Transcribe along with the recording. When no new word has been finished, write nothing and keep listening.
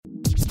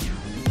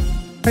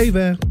Hey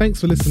there,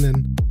 thanks for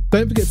listening.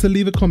 Don't forget to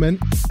leave a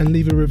comment and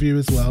leave a review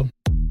as well.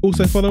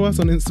 Also follow us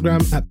on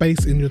Instagram at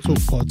Base in Your Talk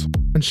Pod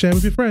and share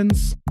with your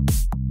friends.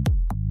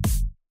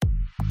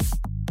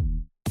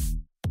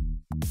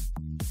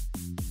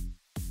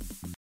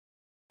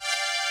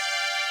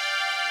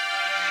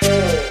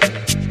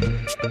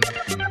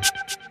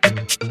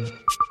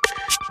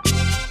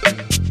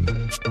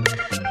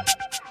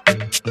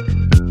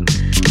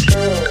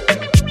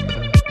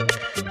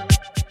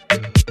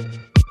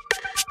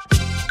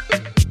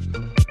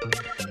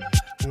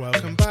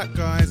 Welcome back,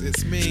 guys.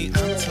 It's me,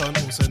 Anton,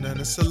 also known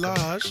as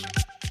Solange.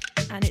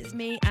 And it's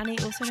me, Annie,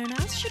 also known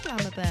as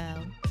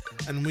Shablamabel.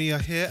 And we are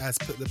here as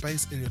Put the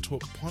Bass in Your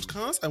Talk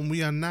podcast. And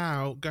we are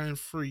now going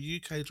through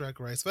UK Drag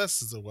Race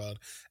versus the World,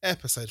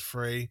 episode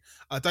 3.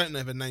 I don't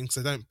know the name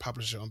because they don't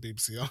publish it on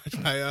BBC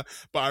iPlayer,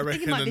 but I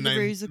reckon the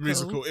name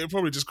Rusical. It'll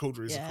probably just called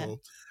Rusical. Yeah.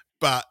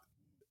 But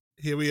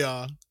here we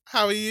are.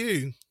 How are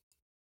you?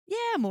 Yeah,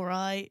 I'm all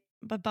right.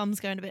 My bum's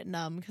going a bit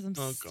numb because I'm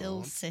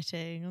still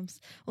sitting.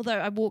 Although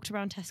I walked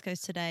around Tesco's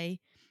today.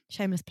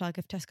 Shameless plug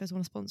if Tesco's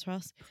want to sponsor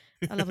us.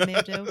 I love a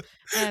meal deal.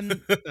 And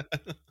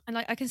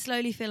I can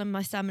slowly feel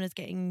my stamina's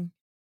getting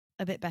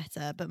a bit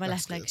better, but my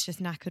left leg's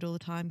just knackered all the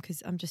time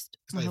because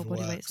my whole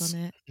body weight's on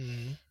it.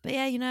 But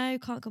yeah,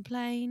 can't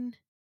complain.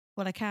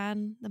 Well, I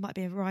can. There might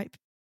be a ripe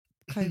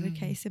COVID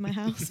case in my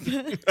house,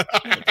 but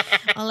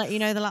I'll let you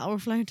know the lateral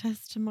flow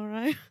test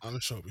tomorrow. I'm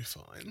sure it'll be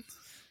fine.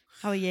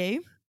 How are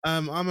you?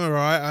 I'm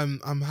alright.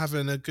 I'm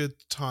having a good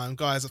time,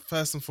 guys.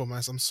 First and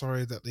foremost, I'm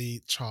sorry that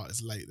the chart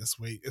is late this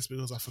week. It's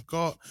because I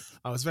forgot.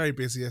 I was very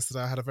busy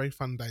yesterday. I had a very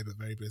fun day, but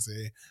very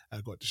busy.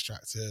 I got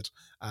distracted.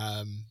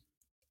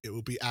 It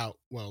will be out.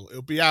 Well,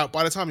 it'll be out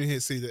by the time you hear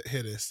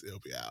this. It'll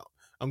be out.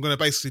 I'm going to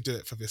basically do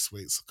it for this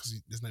week's because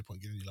there's no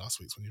point giving you last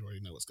week's when you already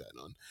know what's going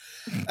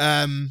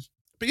on.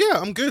 But yeah,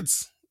 I'm good.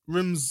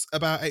 Room's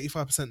about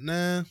 85%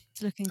 there.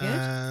 It's looking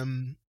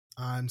good.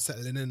 I'm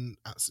settling in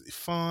absolutely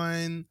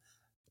fine.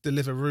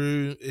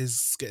 Deliveroo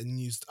is getting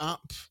used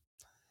up.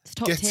 It's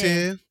top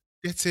tier.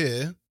 Get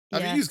Here.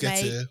 Have you used Get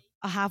Here?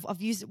 I have.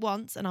 I've used it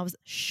once and I was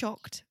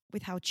shocked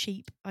with how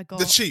cheap I got.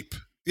 The cheap,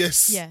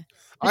 yes. Yeah.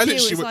 I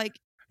literally was like,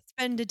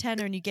 spend a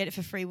tenner and you get it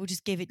for free. We'll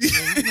just give it to you.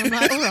 And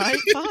I'm like, all right,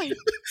 fine.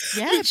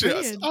 Yeah,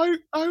 brilliant.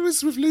 I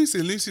was with Lucy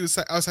and Lucy was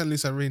saying, I was telling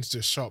Lucy I really need to do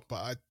a shop,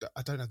 but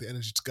I don't have the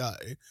energy to go.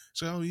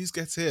 She's like, use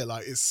Get Here.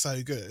 Like, it's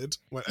so good.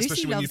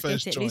 Especially when you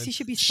first joined. Lucy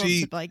should be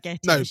sponsored by Get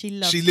Here. No,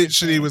 she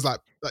literally was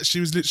like,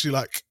 she was literally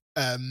like,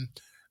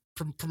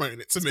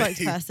 promoting it to me.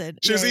 Spokesperson.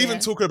 She was even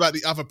talking about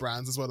the other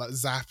brands as well, like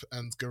Zap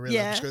and Gorilla.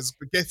 Yeah. She goes,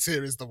 Get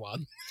Here is the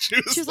one. She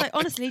was like,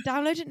 honestly,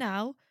 download it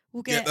now.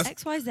 We'll get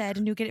XYZ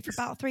and you'll get it for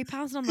about £3.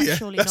 And I'm like,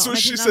 surely that's not. That's what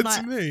she said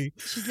to me.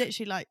 She's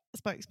literally like a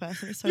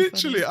spokesperson. It's so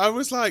literally, funny. I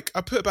was like,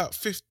 I put about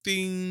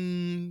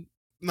maybe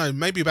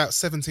about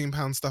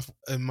 £17 stuff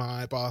in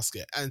my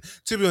basket. And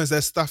to be honest,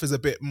 their stuff is a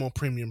bit more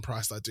premium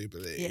priced, I do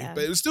believe. Yeah.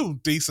 But it was still a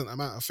decent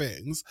amount of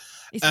things.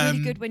 It's really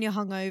good when you're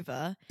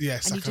hungover.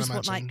 Yes, and I you can just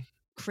imagine. Want like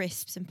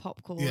crisps and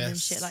popcorn and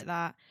shit like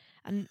that.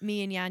 And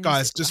me and Yan,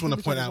 guys, just want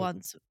to point out,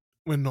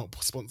 we're not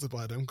sponsored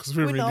by them because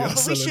we really are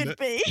selling we should it.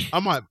 Be. I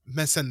might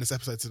send this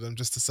episode to them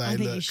just to say, I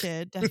think look. you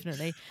should,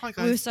 definitely. Hi,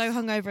 guys. We were so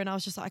hungover and I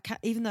was just like, I can't,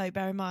 even though,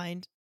 bear in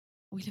mind,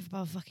 we live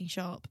above a fucking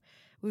shop.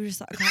 We were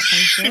just like, I can't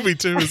face it. We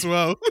do as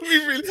well.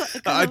 We really.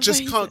 Like, I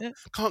just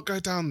can't go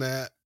down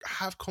there,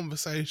 have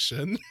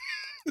conversation.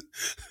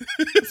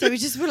 So we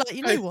just were like,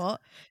 you know what?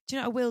 Do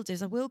you know what I will do?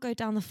 Is I will go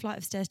down the flight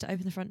of stairs to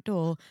open the front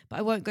door, but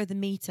I won't go the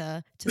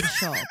meter to the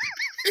shop.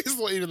 It's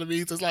not even a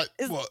meter. It's like,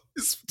 what?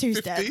 It's 2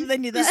 50? steps, and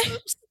then you're there.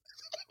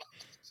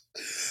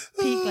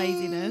 Peak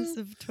laziness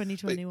of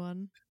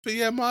 2021. But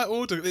yeah, my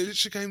order, it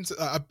literally came to,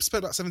 I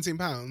spent about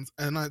 £17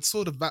 and I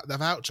saw the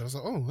voucher. I was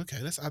like, oh, okay,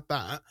 let's add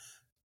that.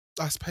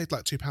 I paid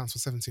like £2 for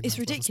 £17. It's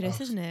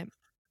ridiculous, isn't it?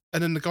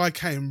 And then the guy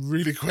came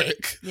really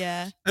quick.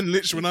 Yeah. And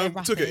literally when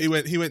I took it,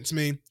 he went to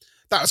me,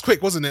 that was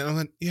quick, wasn't it? And I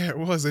went, yeah, it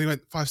was. And he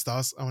went, 5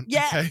 stars. I went,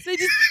 yeah, okay.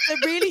 They're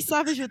really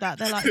savage with that.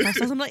 They're like, 5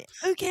 stars. I'm like,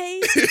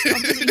 okay.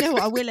 I'm like, you know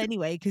what? I will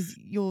anyway because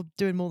you're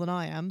doing more than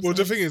I am. Well,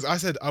 the thing is, I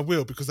said I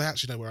will because they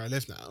actually know where I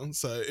live now.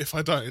 So if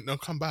I don't, they'll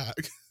come back.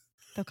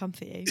 They'll come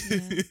for you.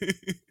 Yeah.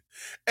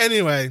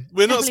 Anyway,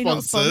 we're definitely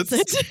not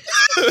sponsored.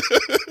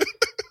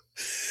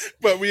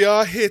 But we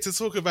are here to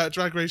talk about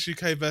Drag Race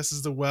UK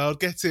versus the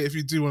World. Get it if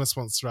you do want to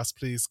sponsor us.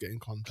 Please get in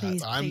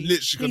contact. I'm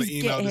literally going to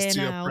email this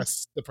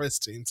to the press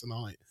team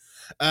tonight.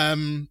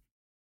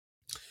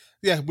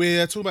 Yeah,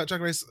 we're talking about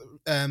Drag Race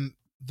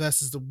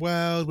versus the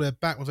World. We're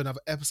back with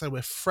another episode.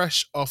 We're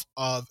fresh off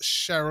of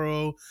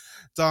Cheryl,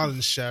 darling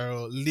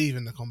Cheryl,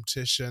 leaving the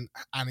competition.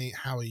 Annie,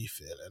 how are you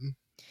feeling?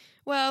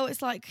 Well,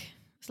 it's like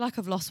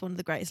I've lost one of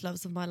the greatest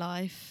loves of my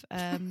life.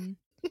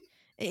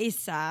 It is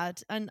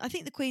sad, and I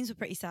think the queens were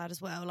pretty sad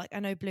as well. Like, I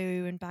know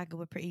Blue and Bagger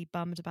were pretty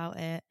bummed about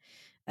it.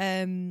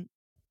 And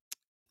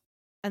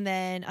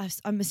then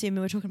I'm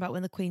assuming we're talking about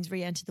when the queens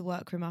re-entered the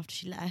workroom after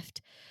she left.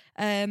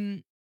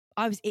 I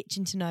was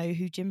itching to know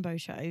who Jimbo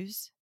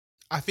chose.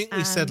 I think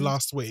we said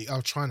last week,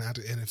 I'll try and add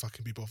it in if I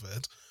can be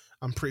bothered.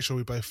 I'm pretty sure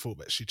we both thought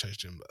that she chose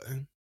Jimbo.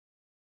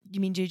 You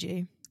mean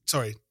Juju?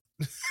 Sorry.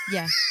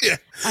 Yeah. Yeah.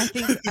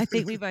 I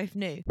think we both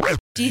knew.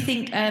 Do you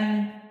think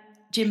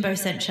Jimbo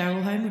sent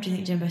Cheryl home, or do you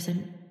think Jimbo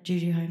sent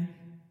Juju home?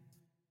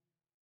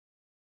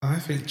 I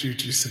think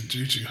Juju sent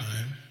Juju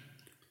home.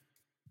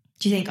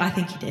 Do you think? I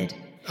think he did.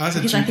 I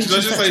said because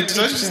Juju. I think Did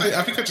I she's just say?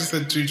 I think I just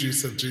said Juju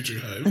sent Juju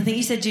home. I think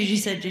you said Juju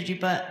sent Juju,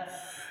 but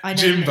I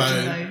know you meant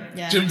Jimbo.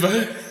 Yeah.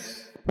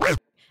 Jimbo.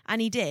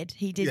 And he did.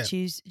 He did Yeah.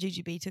 choose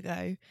Juju B to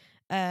go.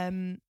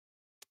 And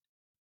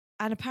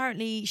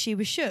apparently she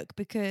was shook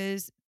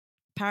because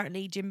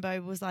apparently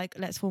Jimbo was like,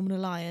 let's form an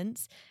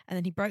alliance. And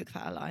then he broke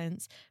that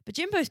alliance. But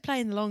Jimbo's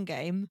playing the long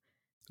game.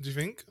 Do you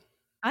think?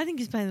 I think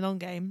he's playing the long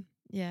game.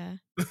 Yeah.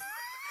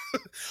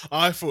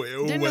 I thought it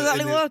all didn't went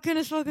exactly in work in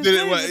his fucking Did it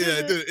favour, work? did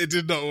Yeah, it? it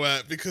did not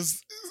work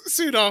because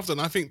soon after,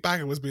 and I think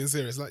Bagger was being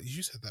serious. Like,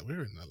 you said that we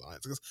were in an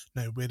alliance. He goes,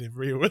 no, we're in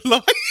real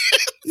alliance.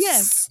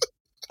 Yeah.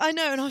 I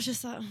know, and I was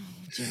just like, oh,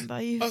 Jimbo,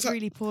 you've really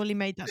like, poorly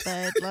made that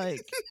bed.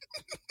 Like,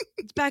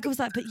 Bagger was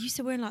like, but you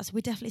said we're in alliance, so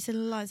we're definitely still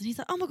in alliance. And he's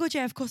like, oh my God,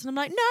 yeah, of course. And I'm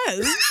like, no,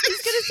 he's going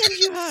to send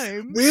you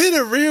home. We're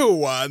the real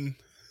one.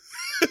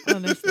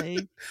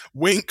 Honestly.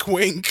 Wink,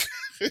 wink.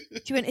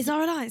 She went, is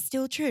our alliance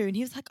still true? And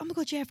he was like, oh my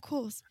God, yeah, of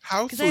course.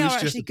 How because they are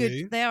foolish actually good.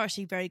 be. They are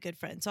actually very good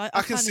friends. So I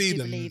can kind see of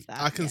them. believe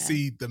that. I can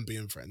see them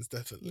being friends,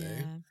 definitely.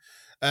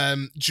 Yeah.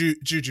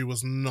 Juju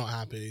was not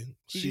happy.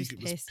 Juju's she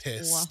was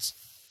pissed.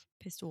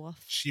 Pissed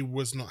off. She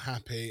was not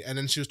happy. And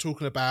then she was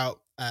talking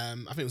about, I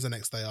think it was the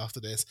next day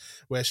after this,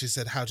 where she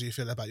said, how do you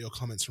feel about your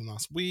comments from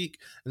last week?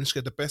 And she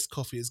said, the best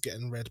coffee is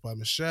getting read by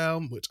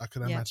Michelle, which I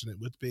can imagine it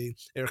would be.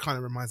 It kind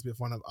of reminds me of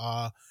one of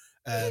our,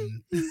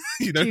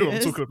 you know who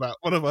I'm talking about,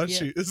 one of our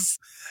shooters,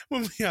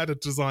 when we had a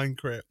design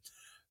crit.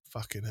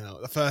 Fucking hell.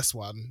 The first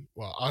one,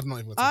 well, I'm not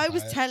even I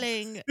was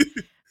telling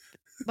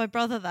my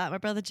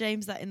brother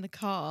James that in the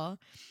car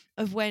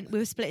of when we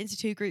were split into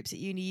two groups at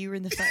uni. You were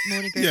in the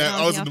morning group and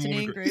I was in the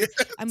afternoon group. Yes.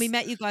 And we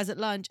met you guys at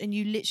lunch and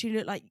you literally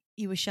looked like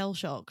you were shell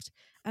shocked.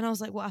 And I was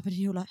like, what happened?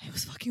 And you were like, it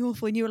was fucking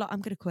awful. And you were like, I'm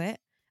going to quit.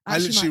 I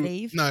might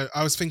leave. No,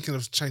 I was thinking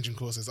of changing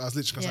courses. I was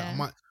literally going to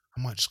say,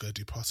 I might just go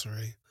do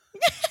pottery.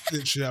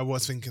 Literally, I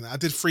was thinking that. I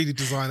did 3D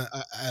design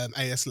at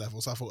AS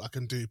level, so I thought I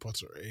can do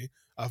pottery.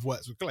 I've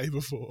worked with clay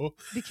before.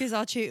 Because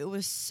our tutor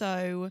was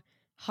so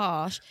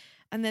harsh.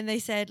 And then they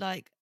said,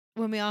 like,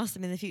 when we asked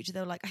them in the future, they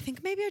were like, I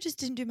think maybe I just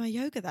didn't do my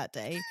yoga that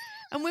day.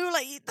 And we were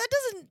like, that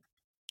doesn't,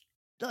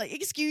 like,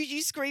 excuse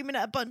you screaming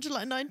at a bunch of,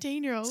 like,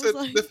 19-year-olds. So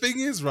like, the thing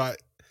is, right,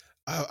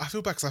 I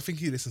feel bad because I think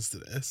he listens to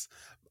this.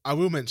 I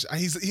will mention,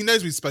 he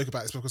knows we spoke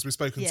about this because we've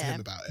spoken to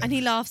him about it. And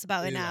he laughs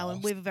about it now,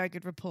 and we have a very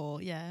good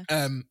rapport, yeah.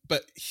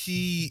 But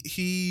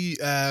he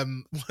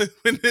one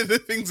of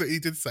the things that he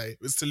did say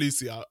was to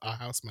Lucy, our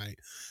housemate,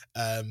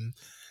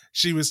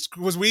 she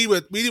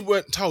we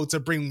weren't told to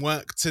bring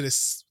work to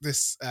this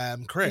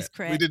crit.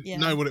 We didn't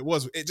know what it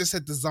was. It just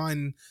said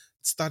design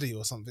study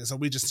or something, so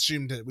we just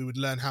assumed that we would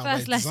learn how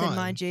first they lesson design.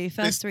 Mind you,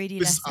 first 3D lesson.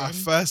 This is our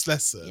first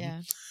lesson. Yeah.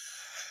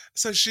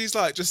 So she's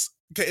like just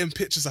getting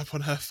pictures up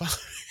on her phone.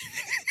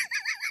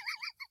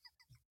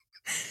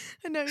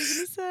 I know what you're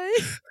going to say.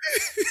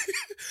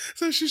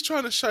 So she's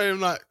trying to show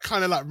him, like,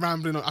 kind of like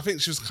rambling on. I think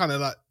she was kind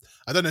of like,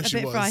 I don't know if she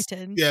was. A bit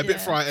frightened. Yeah, a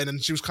bit frightened.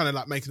 And she was kind of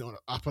like making it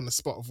up on the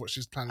spot of what she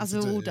was planning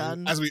to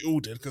do. As we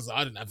all did, because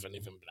I didn't have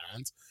anything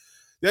planned.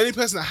 The only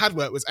person that had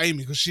work was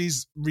Amy, because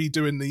she's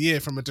redoing the year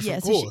from a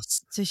different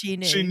course. So she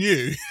knew. She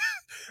knew.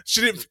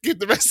 She didn't give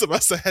the rest of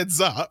us a heads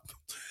up.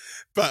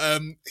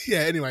 But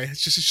yeah, anyway,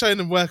 she's showing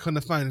them work on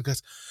the phone and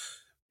goes,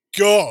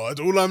 God,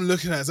 all I'm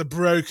looking at is a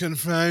broken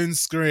phone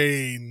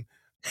screen.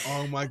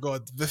 Oh my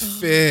God, the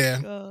fear.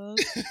 God.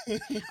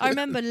 I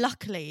remember,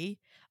 luckily,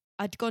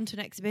 I'd gone to an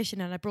exhibition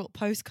and I brought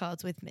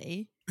postcards with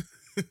me.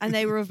 And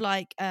they were of,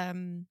 like,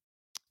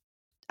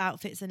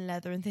 outfits and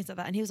leather and things like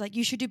that. And he was like,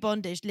 you should do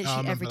bondage.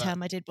 Literally every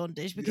time I did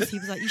bondage, because he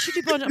was like, you should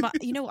do bondage. I'm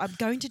like, you know what, I'm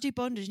going to do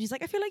bondage. And he's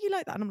like, I feel like you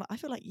like that. And I'm like, I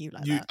feel like you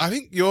like that. I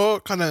think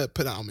you're kind of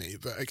putting that on me,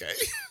 but okay.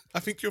 I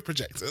think you're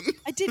projecting.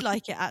 I did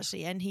like it,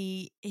 actually. And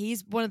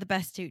he's one of the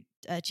best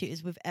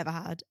tutors we've ever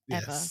had,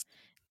 ever.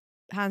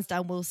 Hands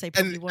down, will say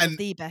probably one of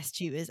the best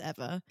tutors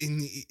ever. In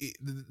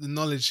the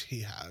knowledge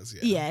he has,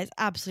 yeah, it's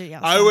absolutely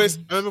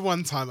outstanding. I remember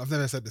one time, I've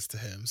never said this to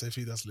him, so if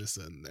he does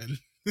listen, then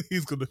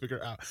he's going to figure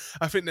it out.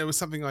 I think there was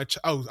something I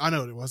know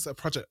what it was, a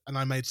project, and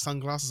I made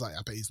sunglasses. I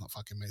bet he's not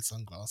fucking made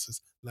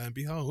sunglasses. Lo and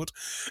behold.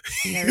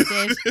 No, he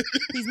did.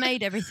 He's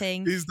made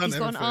everything. He's got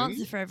an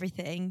answer for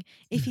everything.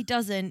 If he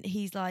doesn't,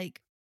 he's like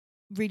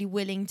really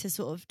willing to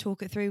sort of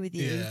talk it through with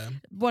you. Yeah.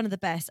 One of the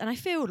best. And I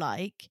feel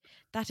like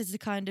that is the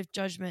kind of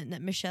judgment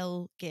that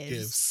Michelle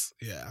gives.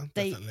 Yeah,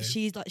 definitely.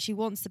 She's like, she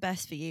wants the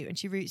best for you and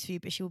she roots for you,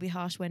 but she will be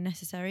harsh when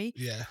necessary.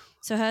 Yeah.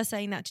 So her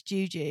saying that to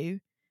Juju, do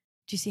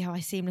you see how I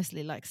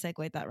seamlessly like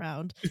segued that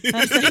round?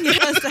 Her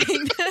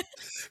saying that,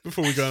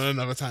 before we go on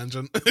another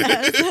tangent.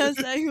 Her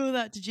saying all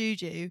that to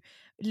Juju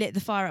lit the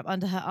fire up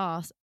under her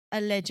ass,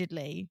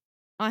 allegedly.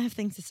 I have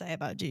things to say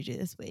about Juju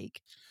this week.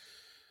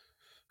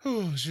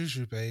 Oh,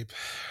 Juju, babe.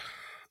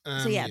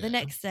 So the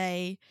next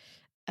day,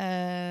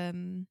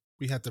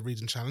 We had the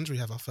reading challenge. We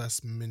have our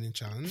first mini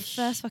challenge.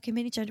 First fucking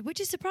mini challenge,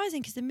 which is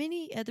surprising because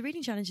the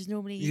reading challenge is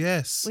normally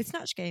with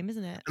Snatch Game,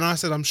 isn't it? And I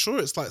said, I'm sure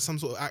it's like some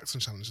sort of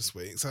accent challenge this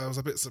week. So I was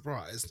a bit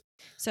surprised.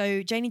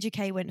 So Janie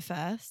Jacquet went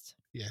first.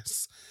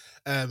 Yes.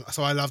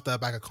 So I loved their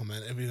bagger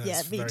comment.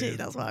 Yeah, me too.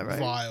 That's what I wrote.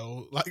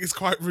 Vile. Like, it's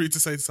quite rude to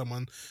say to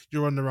someone,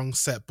 you're on the wrong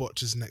set,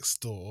 Botch is next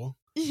door.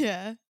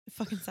 Yeah.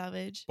 Fucking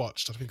savage.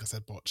 Botched. I think I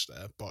said botched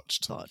there.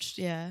 Botched,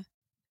 yeah.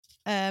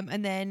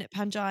 And then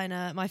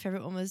Pangina, my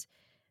favourite one was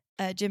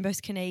Jimbo's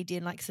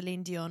Canadian, like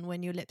Celine Dion,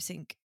 when you lip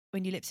sync,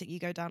 you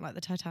go down like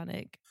the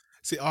Titanic.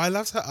 See, I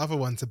loved her other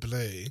one to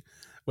Blue,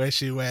 where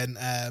she went,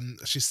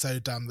 she's so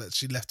dumb that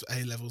she left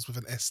A-levels with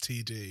an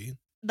STD.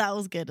 That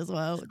was good as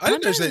well.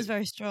 Pangina was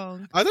very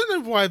strong. I don't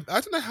know why,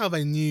 I don't know how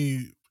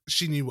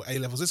she knew what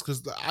A-levels is,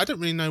 because I don't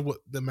really know what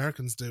the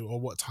Americans do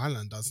or what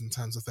Thailand does in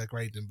terms of their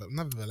grading, but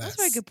nevertheless. That's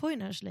a very good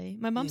point, actually.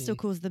 My mum still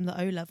calls them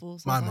the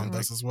O-levels. My mum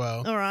does as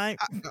well. All right.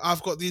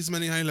 I've got these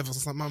many A-levels.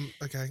 It's like, Mum,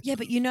 okay. Yeah,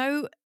 but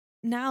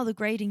now the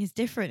grading is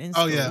different in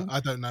school. Oh yeah, I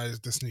don't know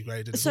this new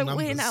grading. So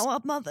we're now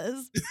our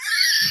mothers.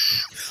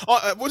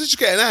 What did you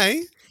get, an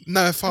A?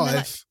 No, a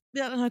 5.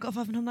 And I got a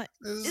 5 and I'm like,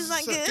 is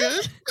that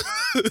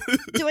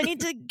good? Do I need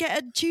to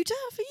get a tutor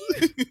for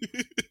you?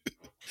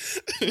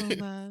 Oh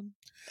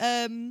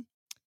man.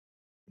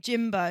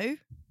 Jimbo.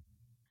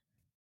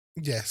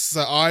 Yes,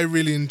 so I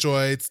really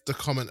enjoyed the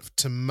comment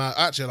to Mo.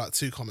 Actually, I like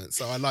 2 comments.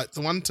 So I liked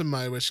the one to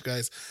Mo where she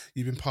goes,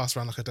 "You've been passed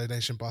around like a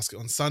donation basket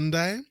on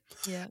Sunday."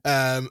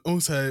 Yeah.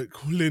 Also,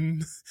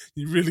 Colin,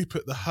 you really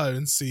put the hoe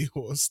and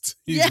seahorse to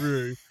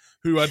Rue,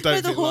 who I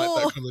don't think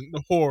like that comment.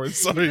 The whore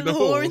is sorry, the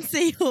whore and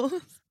seahorse.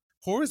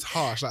 Whore is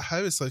harsh. Like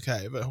hoe is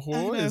okay, but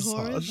whore is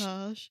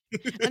harsh.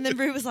 And then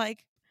Rue was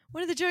like,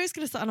 "When are the jokes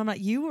going to start?" And I'm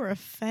like, "You were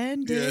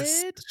offended."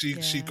 Yes, she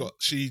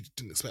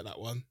didn't expect that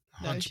one.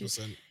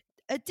 100%.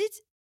 Did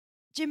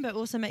Jimbo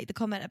also make the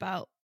comment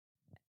about,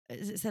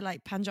 is it said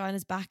like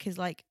Pangina's back is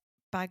like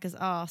Bagger's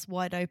ass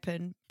wide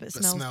open but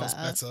smells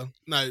better?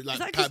 No,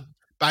 like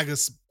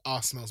Bagger's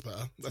ass smells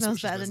better. That's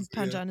smells better than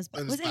Pangina's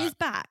back. Was it his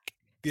back?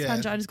 Yeah.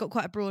 Pangina's got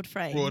quite a broad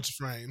frame. God,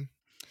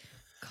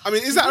 I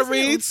mean, is that a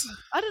read?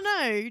 I don't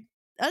know.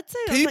 I'd say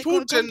that's like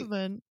quite a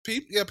compliment.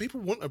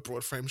 People want a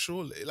broad frame,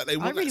 surely. Like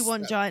I really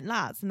want giant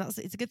lats, and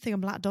it's a good thing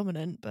I'm lat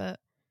dominant, but...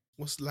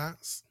 What's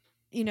lats?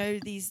 You know,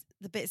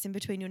 the bits in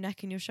between your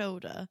neck and your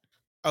shoulder.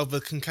 Oh,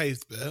 the concave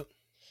bit.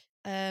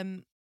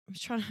 I'm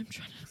trying to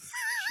show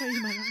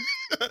you my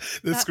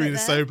lats. The screen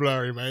is so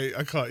blurry, mate.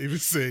 I can't even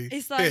see.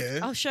 It's like,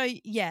 here. I'll show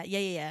you. Yeah.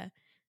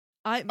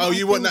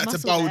 You want that to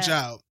bulge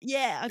out?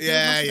 Yeah, I build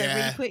muscle there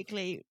really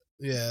quickly.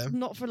 Yeah.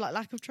 Not for like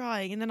lack of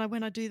trying. And then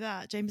when I do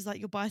that, James is like,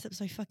 your biceps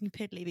are so fucking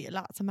piddly, but your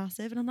lats are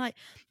massive. And I'm like,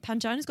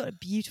 Pangina's got a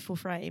beautiful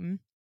frame.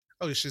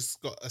 Oh, she's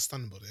got a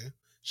stunning body.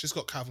 She's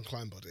got Calvin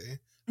Klein body.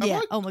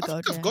 Oh my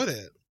God. I've got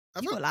it.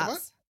 You've got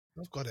lats.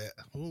 I've got it.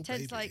 Oh,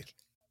 Ted's baby.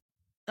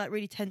 like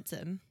really tense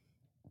him.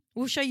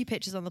 We'll show you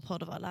pictures on the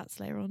pod of our lats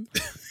later on.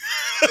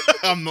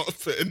 I'm not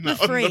putting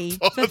that on the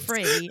pod. For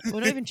free. We're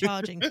not even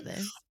charging for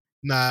this.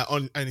 Nah,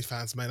 on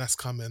OnlyFans, mate. That's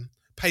coming.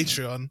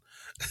 Patreon.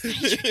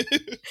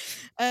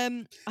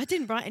 I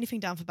didn't write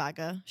anything down for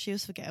Bagger. She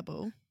was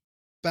forgettable.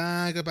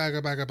 Bagger.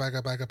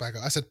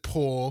 I said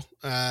poor.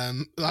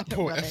 Like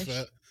poor rubbish.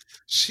 effort.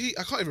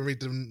 I can't even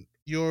read them.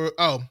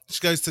 She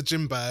goes to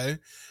Jimbo.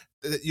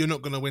 You're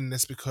not going to win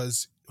this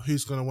because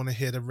who's going to want to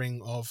hear the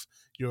ring of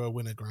 "You're a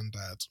winner,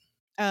 Granddad"?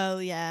 Oh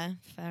yeah,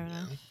 fair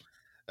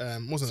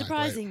enough. Wasn't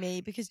surprising me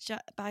because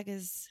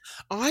Bagger's.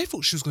 I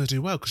thought she was going to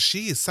do well because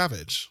she is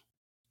savage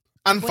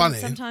and funny.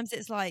 Sometimes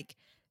it's like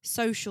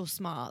social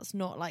smarts,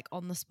 not like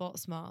on the spot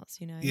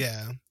smarts. You know.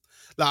 Yeah,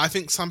 like I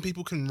think some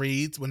people can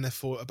read when they've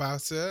thought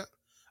about it.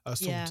 I was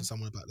talking to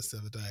someone about this the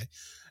other day.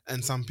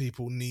 And some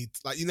people need,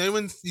 like, you know,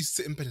 when you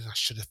sit in bed and I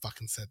should have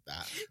fucking said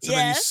that. So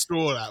then you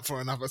store that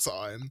for another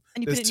time.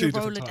 And you put it in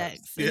your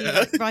Rolodex.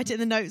 And you write it in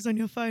the notes on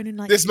your phone and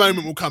like. This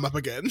moment will come up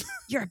again.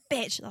 You're a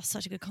bitch. That's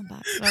such a good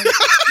comeback.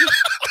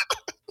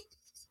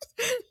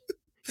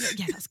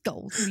 Yeah, that's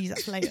gold. We'll use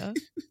that for later.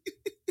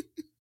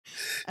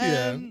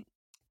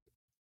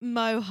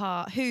 Mo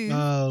Hart, who,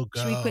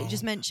 should we quickly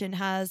just mention,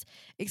 has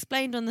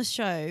explained on the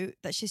show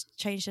that she's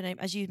changed her name,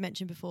 as you've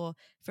mentioned before,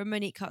 from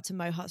Monique Hart to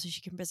Mo Hart so she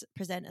can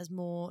present as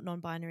more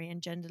non-binary and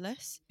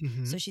genderless.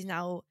 Mm-hmm. So she's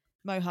now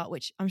Mo Hart,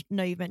 which I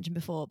know you've mentioned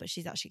before, but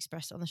she's actually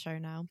expressed it on the show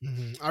now.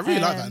 Mm-hmm. I really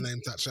like that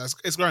name, actually.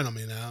 It's growing on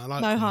me now. I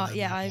like Mo Hart,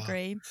 I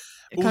agree.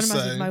 It kind of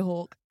reminds me of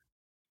Mohawk.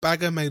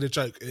 Bagger made a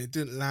joke and it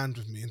didn't land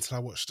with me until I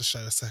watched the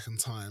show a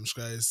second time.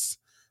 She goes,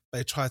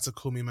 they tried to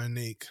call me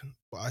Monique,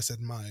 but I said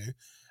Mo.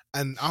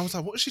 And I was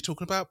like, what is she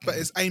talking about? But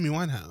it's Amy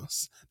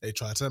Winehouse. They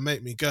tried to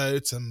make me go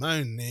to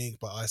Monique,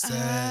 but I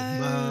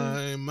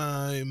said,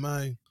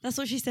 Mo. That's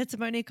what she said to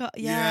Monique.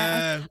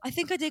 Yeah. I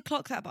think I did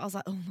clock that, but I was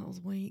like, oh, that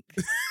was weak.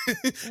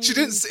 She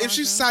didn't. If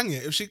she sang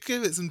it, if she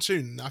gave it some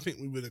tune, I think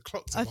we would have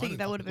clocked it. I think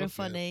that would have been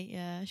funny.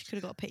 Yeah, she could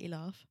have got a pity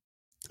laugh.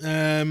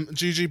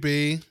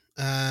 GGB.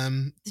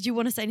 Did you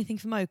want to say anything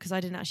for Mo? Because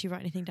I didn't actually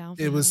write anything down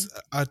for her.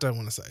 I don't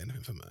want to say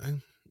anything for Mo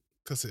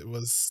because it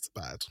was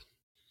bad.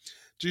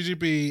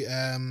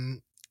 GGB,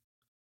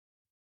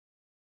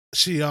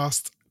 she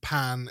asked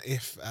Pan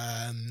if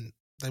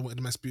they wanted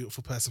the most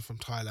beautiful person from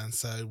Thailand,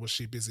 so was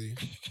she busy?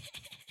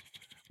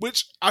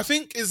 Which I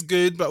think is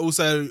good, but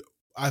also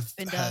I've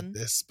heard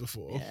this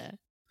before. Yeah.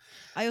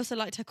 I also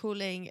liked her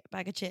calling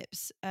Bag of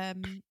Chips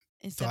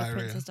instead Diarrhea. of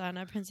Princess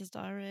Diana, Princess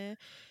Diarrhea,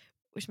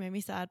 which made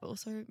me sad, but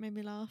also made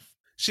me laugh.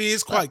 She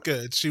is quite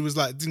good. She was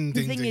like ding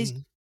ding ding. Is,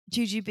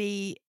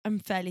 Jujubee, I'm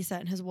fairly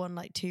certain, has won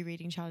like 2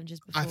 reading challenges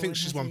before. I think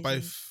she's won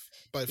seasons.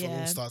 both on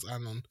All Stars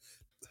and on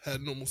her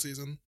normal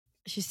season.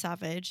 She's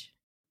savage.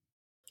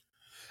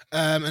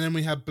 And then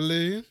we had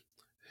Blue,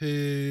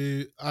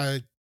 who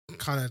I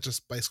kind of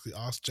just basically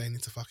asked Janie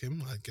to fuck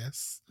him, I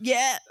guess.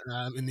 Yeah.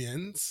 In the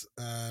end,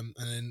 and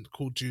then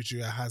called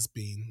Juju a has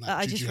been. Like,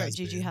 I just wrote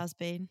Juju has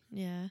been.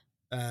 Yeah.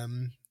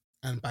 And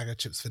Bag of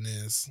Chips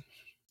veneers.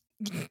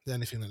 The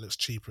only thing that looks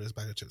cheaper is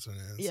Bag of Chips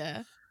veneers.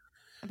 Yeah.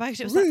 A Bag of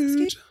Chips was like,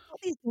 excuse me, what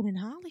are these doing in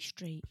Harley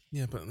Street?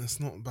 Yeah, but it's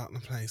not about the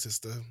place. It's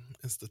the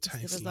taste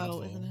the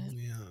result, level, isn't it?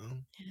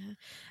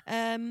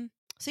 Yeah.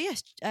 So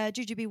yes,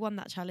 Jujubee won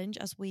that challenge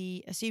as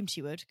we assumed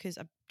she would, because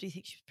I do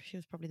think she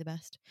was probably the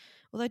best.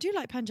 Although I do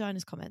like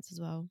Pangina's comments as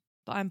well,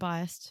 but I'm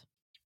biased.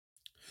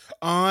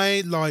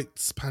 I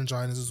liked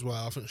Pangina's as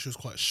well. I think she was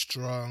quite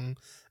strong.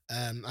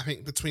 I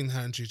think between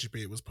her and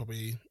Jujubee, it was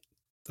probably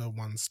the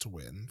ones to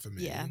win for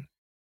me. Yeah,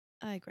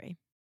 I agree.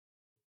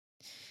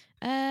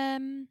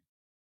 Maxi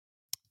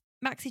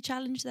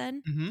challenge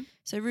then. Mm-hmm.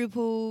 So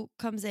RuPaul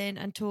comes in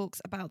and talks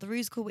about the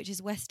Rusical, which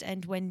is West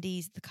End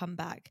Wendy's The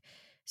Comeback.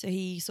 So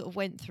he sort of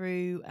went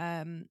through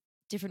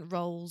different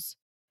roles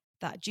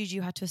that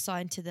Juju had to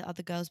assign to the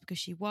other girls because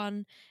she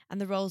won,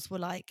 and the roles were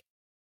like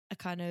a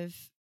kind of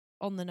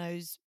on the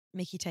nose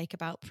Mickey take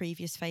about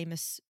previous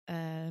famous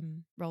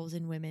roles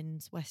in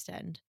women's West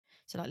End.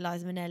 So like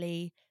Liza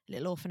Minnelli,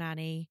 Little Orphan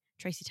Annie,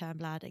 Tracy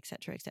Turnblad,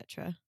 etc.,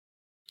 etc.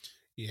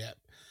 Yeah.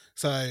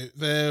 So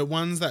the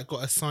ones that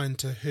got assigned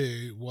to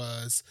who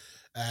was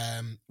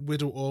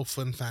Widow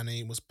Orphan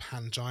Fanny was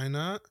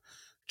Pangina,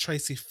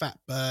 Tracy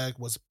Fatberg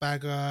was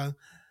Bagger,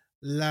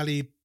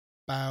 Lally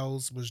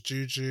Bowles was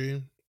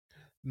Juju,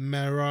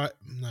 Mariah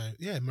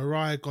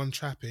Gone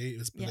Trappy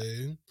was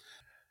Blue. Yep.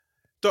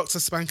 Dr.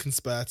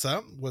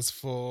 Spankenspurter was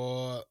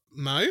for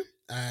Mo,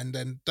 and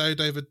then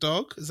Dodo the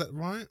Dog, is that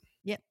right?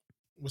 Yep.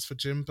 Was for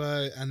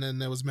Jimbo, and then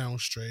there was Meryl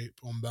Streep,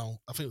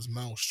 I think it was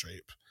Meryl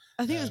Streep.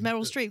 I think it was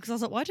Meryl Streep, because I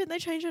was like, why didn't they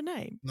change her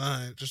name?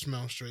 No, just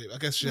Meryl Streep. I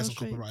guess she hasn't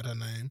copyrighted her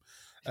name.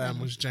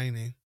 Was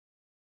Janie.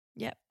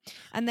 Yep.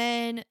 And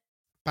then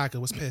Bagger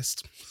was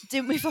pissed.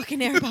 Didn't we fucking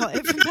hear about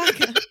it from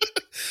Bagger?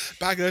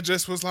 Bagger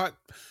just was like,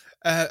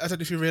 I don't know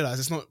if you realise,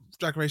 it's not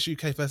Drag Race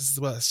UK versus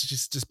the World.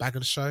 It's just Bagger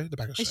the show. The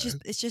Bagger show.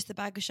 It's just the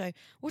Bagger show.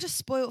 What a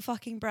spoilt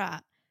fucking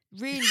brat.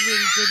 Really,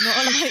 really did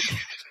not like.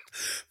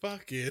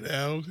 Fucking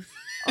hell.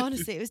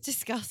 Honestly, it was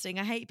disgusting.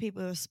 I hate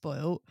people who are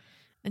spoilt.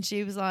 And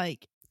she was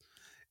like,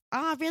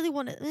 I really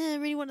wanted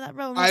that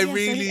role. Like,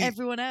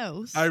 everyone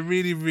else. I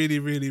really, really,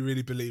 really,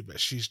 really believe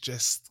that she's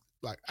just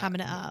like hamming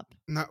it up.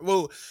 No,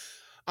 well,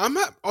 I'm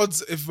at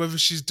odds if whether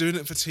she's doing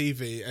it for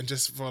TV and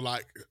just for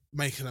like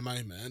making a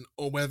moment,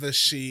 or whether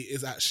she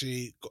is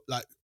actually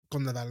like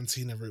gone the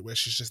Valentina route where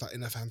she's just like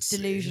in a fantasy.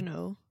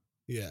 Delusional.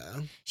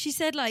 Yeah. She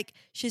said like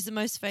she's the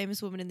most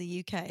famous woman in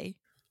the UK.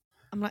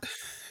 I'm like,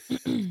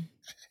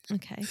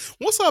 okay.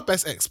 What's our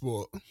best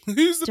export?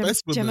 Who's the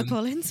best woman? Gemma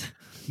Collins.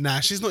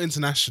 Nah, she's not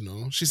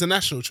international. She's a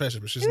national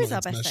treasure, but she's not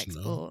international. Who's our best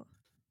export?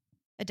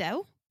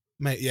 Adele?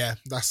 Mate, yeah,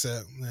 that's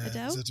it. Yeah,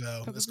 Adele? It's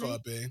Adele. Probably. It's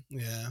gotta be.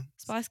 Yeah.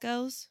 Spice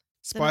Girls?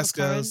 Spice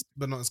Girls,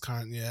 but not as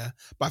current, yeah.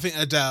 But I think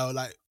Adele,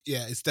 like,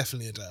 yeah, it's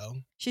definitely Adele.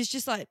 She's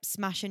just like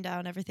smashing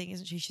down everything,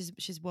 isn't she?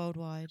 She's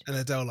worldwide. And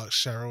Adele like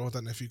Cheryl. I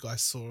don't know if you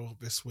guys saw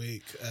this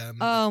week.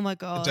 Oh my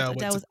god,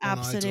 Adele was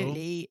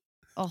absolutely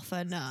off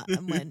her nut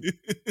and went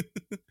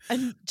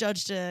and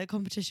judged a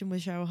competition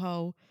with Cheryl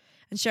Hole.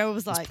 And Cheryl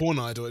was like, it's Porn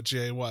Idol at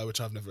GAY, which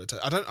I've never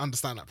attended. I don't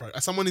understand that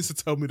program. Someone needs to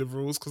tell me the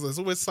rules, because there's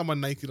always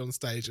someone naked on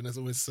stage and there's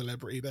always a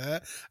celebrity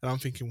there. And I'm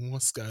thinking,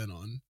 what's going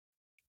on?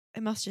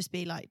 It must just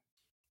be like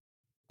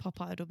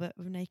Pop Idol, but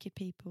with naked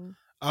people.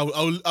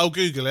 I'll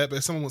Google it, but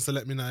if someone wants to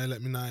let me know,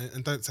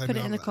 and don't tell me.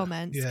 Put it in the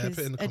comments. Yeah, put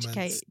it in the comments.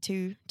 Educate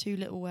two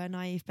little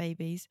naive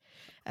babies.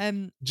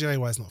 GAY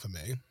is not for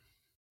me.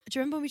 Do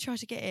you remember when we tried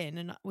to get in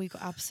and we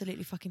got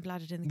absolutely fucking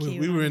bladdered in the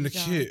queue? We were in the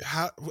queue.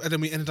 And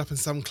then we ended up in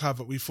some club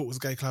that we thought was a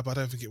gay club. I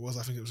don't think it was.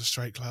 I think it was a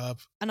straight club.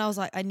 And I was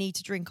like, I need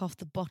to drink off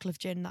the bottle of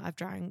gin that I've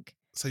drank.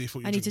 So you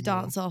thought I need to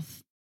dance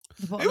off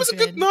the bottle. It was a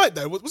good night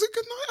though. Was it a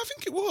good night? I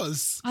think it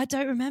was. I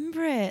don't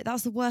remember it. That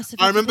was the worst.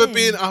 I remember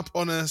being up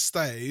on a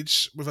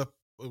stage with I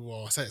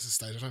say it's a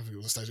stage. I don't think it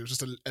was a stage. It was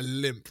just a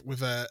limp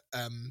with a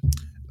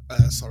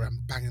sorry, I'm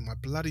banging my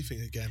bloody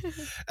thing again.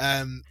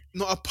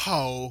 Not a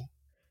pole.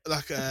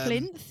 Like a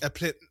plinth? A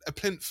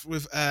plinth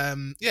with a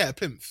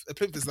plinth. A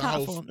plinth is the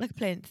platform, whole like a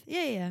plinth.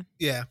 Yeah.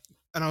 Yeah.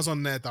 And I was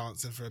on there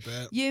dancing for a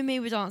bit. You and me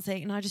were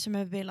dancing, and I just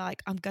remember being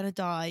like, I'm gonna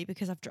die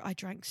because I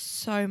drank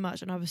so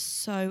much and I was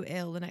so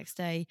ill the next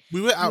day.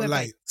 We were out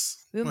late.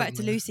 We went back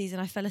to Lucy's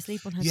and I fell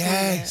asleep on her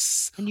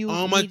toilet. And you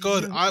oh my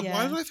god! Why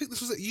did I think this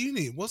was at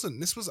uni? It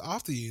wasn't. This was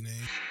after uni.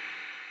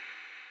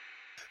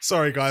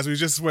 Sorry, guys, we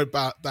just went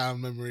back down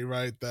memory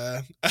road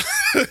there.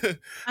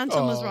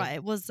 Anton was right.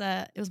 It was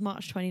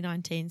March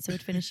 2019, so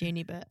we'd finished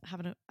uni, but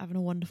having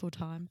a wonderful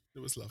time.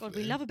 It was lovely. God,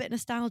 we love a bit of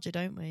nostalgia,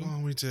 don't we?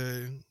 Oh, we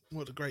do.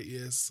 What a great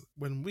years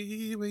when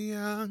we were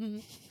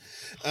young.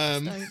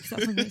 Don't, because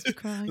that song makes me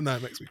cry. No,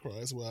 it makes me cry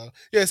as well.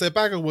 Yeah, so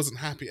Bagger wasn't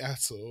happy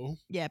at all.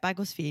 Yeah, Bag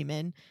was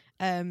fuming.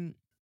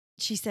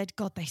 She said,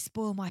 "God, they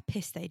spoil my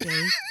piss. They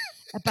do."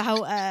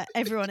 About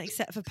everyone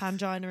except for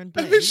Pangina and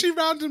Blue. And then she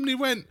randomly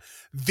went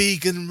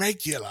vegan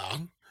regular.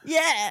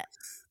 Yeah.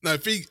 No,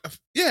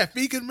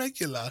 vegan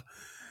regular.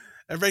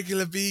 A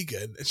regular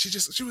vegan. And she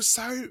was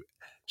so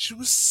pissed. She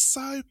was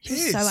so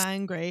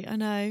angry. I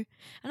know.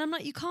 And I'm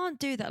like, you can't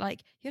do that.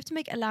 Like, you have to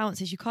make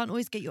allowances. You can't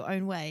always get your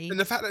own way. And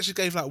the fact that she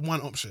gave like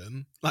one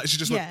option, like she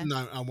just went,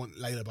 no, I want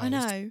Layla bowls. I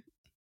know.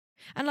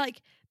 And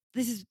like,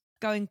 this is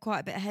going quite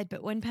a bit ahead,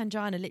 but when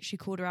Pangina literally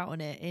called her out on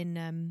it in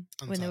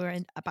when they were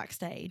in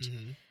backstage,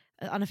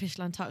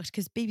 unofficial Untucked,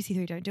 because BBC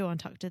Three don't do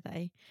Untucked, do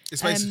they?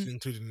 It's basically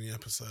included in the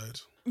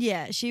episode.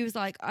 Yeah, she was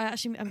like,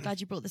 I'm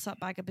glad you brought this up,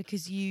 Bagger,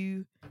 because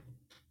you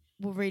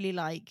were really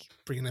like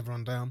bringing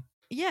everyone down.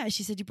 Yeah,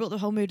 she said you brought the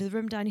whole mood of the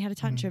room down, you had a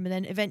tantrum, and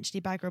then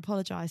eventually Bagger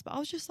apologised. But I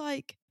was just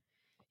like,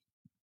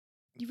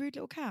 you rude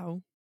little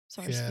cow.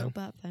 Sorry, just a little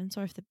burp then.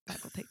 Sorry if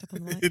that got picked up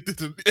on the mic. It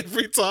didn't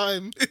every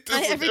time.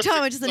 Every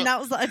time I just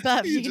announced that I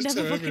burped. You can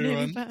never fucking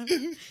hear me burp.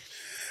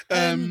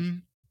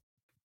 Do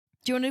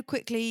you want to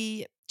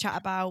quickly chat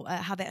about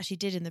how they actually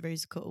did in the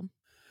musical?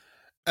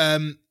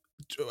 In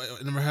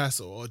the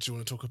rehearsal, or do you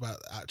want to talk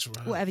about the actual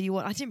rehearsal? Whatever you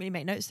want. I didn't really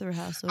make notes of the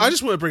rehearsal. I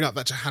just want to bring up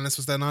that Johannes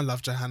was there, and I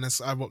love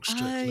Johannes. I watched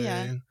Strictly. Oh,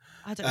 yeah.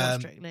 I don't watch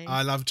Strictly.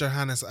 I love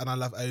Johannes and I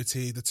love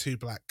OT, the two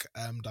black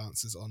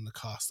dancers on the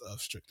cast of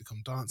Strictly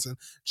Come Dancing.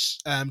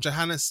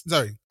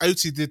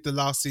 OT did the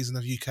last season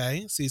of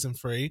UK, season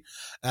 3,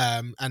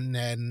 and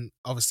then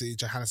obviously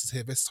Johannes is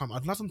here this time.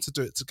 I'd love them to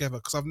do it together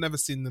because I've never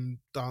seen them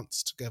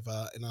dance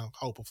together in a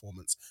whole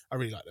performance. I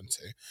really like them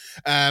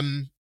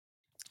too.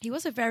 He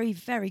was a very,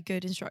 very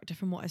good instructor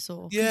from what I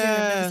saw. Yeah.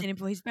 I've never seen him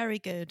before. He's very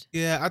good.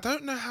 Yeah, I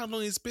don't know how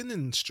long he's been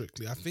in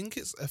Strictly. I think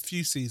it's a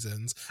few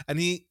seasons. And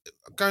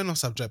going off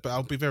subject, but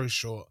I'll be very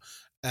short.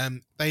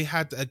 They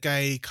had a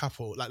gay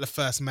couple, like the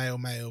first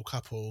male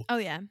couple. Oh,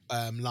 yeah.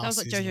 Last that was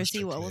like JoJo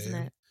Siwa,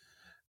 wasn't it?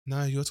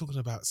 No, you're talking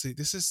about,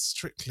 this is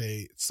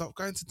Strictly. Stop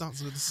going to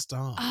Dancing with the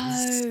Stars.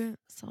 Oh,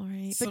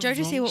 sorry. But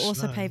JoJo Siwa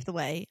also paved the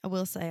way, I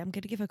will say. I'm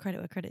going to give her credit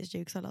where credit is due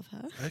because I love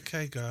her.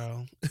 Okay,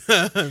 girl.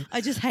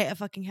 I just hate her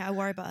fucking hair. I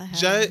worry about her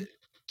hair.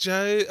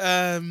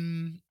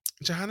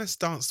 Johannes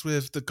danced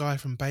with the guy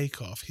from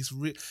Bake Off. Do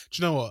you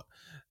know what?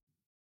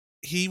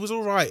 He was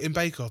all right in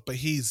Bake Off, but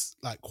he's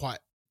like quite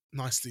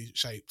nicely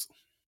shaped.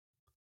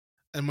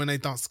 And when they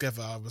danced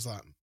together, I was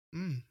like,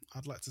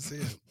 I'd like to see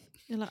it.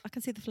 You're like, I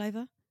can see the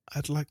flavour.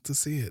 I'd like to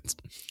see it.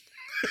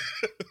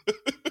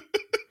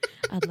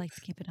 I'd like to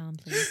keep it on,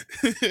 please.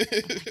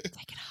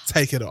 Take it off.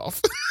 Take it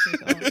off.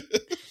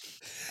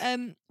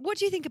 What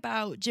do you think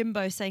about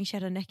Jimbo saying she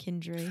had a neck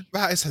injury?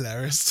 That is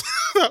hilarious.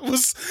 that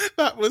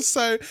was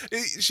so.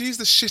 She's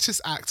the shittest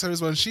actor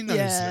as well. And she knows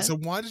it. So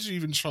why did you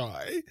even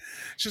try?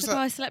 She's like,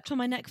 I slept on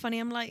my neck funny.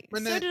 I'm like,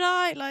 so did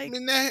I. Like my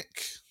neck.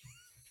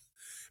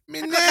 I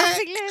got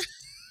nothing left.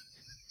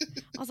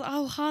 I was like,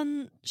 oh,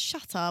 hun,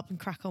 shut up and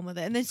crack on with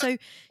it. And then so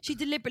she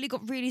deliberately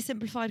got really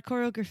simplified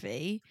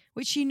choreography,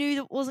 which she knew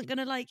that wasn't going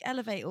to like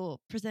elevate or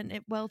present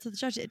it well to the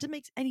judge. It didn't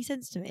make any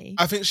sense to me.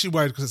 I think she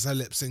worried because it's her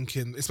lip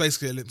syncing. It's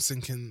basically a lip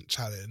syncing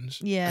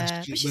challenge.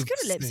 Yeah, but she's good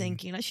at lip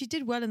syncing. Like she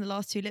did well in the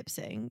last 2 lip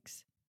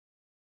syncs.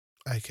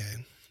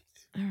 Okay.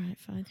 All right,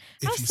 fine.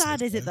 How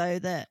sad is it though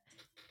that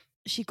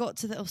she got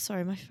to the... Oh,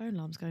 sorry, my phone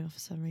alarm's going off for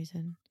some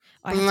reason.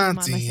 I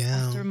have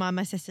to remind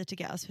my sister to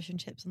get us fish and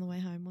chips on the way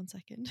home. 1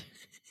 second.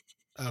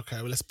 Okay,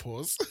 well, let's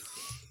pause.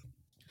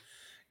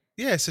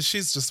 Yeah, so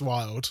she's just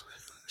wild.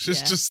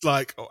 She's just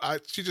like...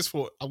 she just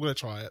thought, I'm going to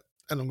try it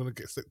and I'm going to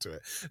get stick to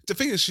it. The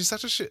thing is, she's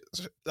such a shit...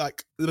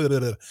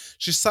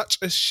 She's such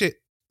a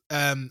shit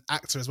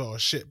actor as well, a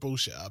shit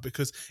bullshitter,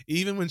 because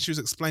even when she was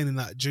explaining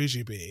that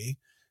Jujubee,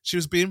 she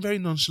was being very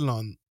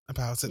nonchalant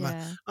about it. Like,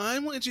 I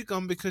wanted you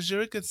gone because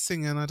you're a good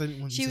singer and I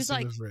didn't want you to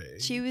sing with Ree.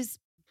 She was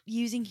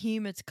using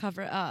humour to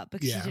cover it up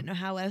because she didn't know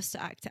how else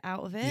to act it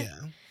out of it.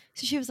 Yeah.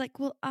 So she was like,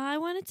 well, I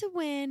wanted to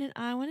win and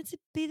I wanted to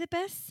be the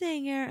best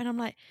singer. And I'm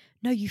like,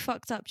 no, you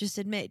fucked up. Just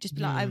admit. Just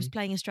be like, I was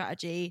playing a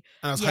strategy.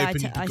 And I was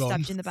hoping you'd be I gone.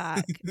 stabbed you in the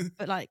back.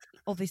 But like,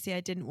 obviously I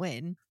didn't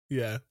win.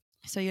 Yeah.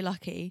 So you're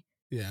lucky.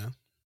 Yeah.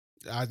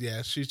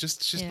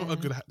 She's not a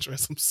good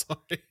actress. I'm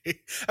sorry.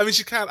 I mean,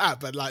 she can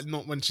act, but like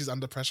not when she's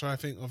under pressure, I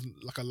think, of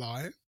like a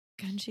lie.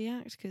 Can she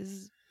act?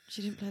 Because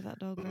she didn't play that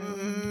dog very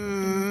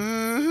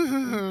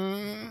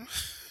well.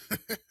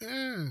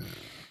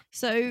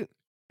 So,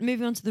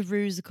 moving on to the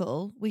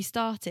Rusical, we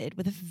started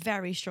with a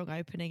very strong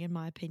opening, in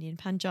my opinion.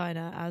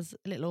 Pangina as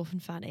Little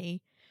Orphan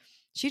Fanny.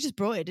 She just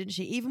brought it, didn't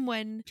she? Even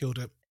when... Killed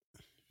it.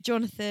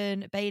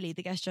 Jonathan Bailey,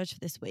 the guest judge for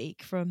this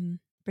week from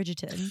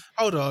Bridgerton.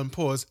 Hold on,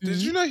 pause. Did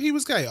you know he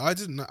was gay? I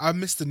didn't know. I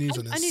missed the news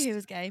on this. I knew he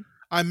was gay.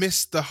 I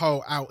missed the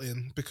whole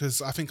outing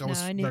because I think I No,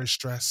 was I knew very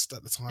stressed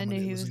at the I time when knew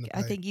it he was was. in the I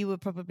play. think you were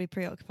probably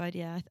preoccupied.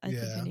 Yeah, I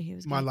think I Yeah, knew he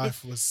was my gay.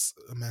 life was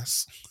a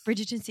mess.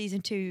 Bridgerton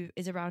season 2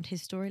 is around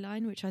his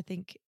storyline, which I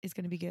think is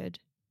going to be good.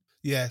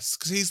 Yes,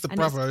 because he's the And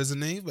it's brother,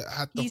 isn't he? That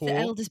had the he's the whore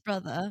eldest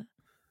brother,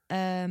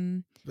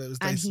 that was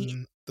and he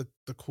dating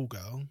the cool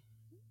girl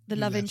the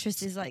who love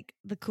interest left. is like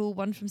the cool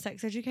one from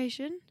Sex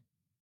Education.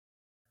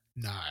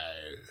 No,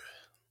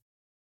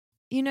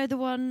 You know the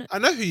one. I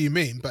know who you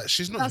mean, but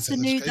she's not in That's the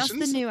Sex new. That's the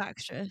Educations. new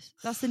actress.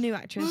 That's the new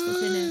actress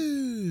that's in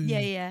it. Yeah,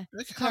 Oh, yeah. Yeah.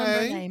 I can't remember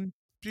her okay, name.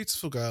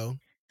 beautiful girl.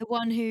 The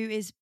one who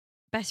is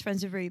best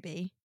friends with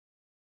Ruby.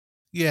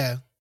 Yeah,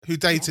 who Yeah,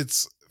 dated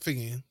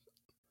thingy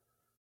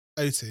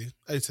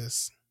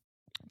Otis.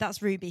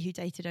 that's Ruby who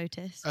dated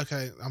Otis.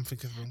 Okay, I'm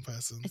thinking of the wrong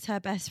person. It's her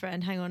best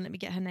friend. Hang on, let me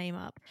get her name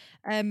up.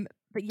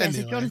 But yeah, so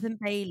Anyway, Jonathan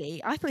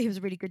Bailey. I thought he was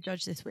a really good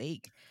judge this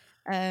week.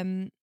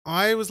 Um,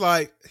 I was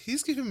like,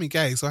 he's giving me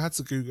gay, so I had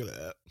to Google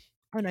it.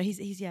 oh no, he's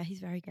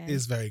very gay.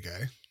 He's very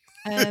gay.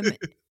 Um,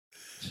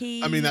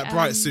 I mean, he that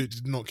bright suit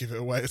did not give it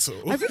away at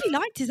all. I really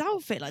liked his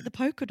outfit, like the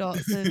polka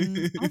dots,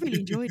 and I really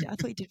enjoyed it. I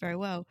thought he did very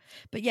well.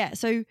 But yeah,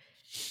 so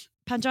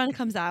Pangina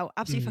comes out,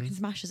 absolutely fucking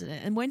smashes in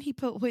it. And when he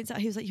points out,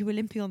 he was like, "You were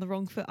limping on the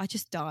wrong foot," I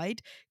just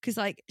died because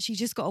like she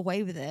just got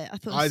away with it. I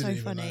thought it I was didn't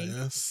so even funny.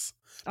 notice.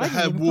 I But didn't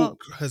her even clock.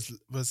 walk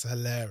was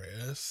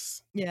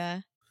hilarious.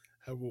 Yeah,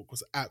 Her walk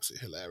was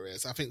absolutely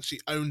hilarious. I think she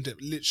owned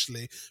it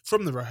literally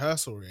from the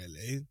rehearsal,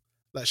 really.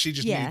 Like, she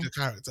just knew yeah, the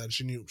character and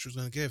she knew what she was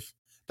going to give.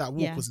 That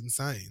walk yeah. was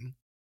insane.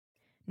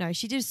 No,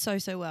 she did so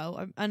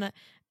well, and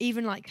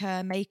even like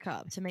her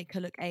makeup to make her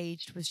look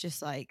aged was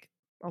just like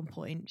on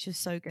point. She was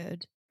so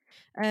good.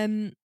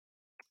 And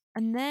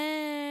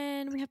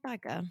then we have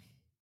Bagger.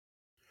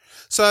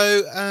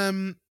 So,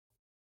 I'm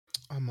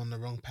on the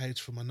wrong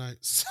page for my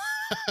notes.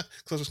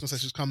 Because I was just going to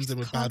say she comes in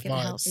with Can't bad get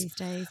the help vibes. these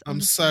days. I'm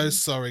so Honestly.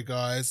 sorry,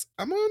 guys.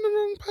 Am I on the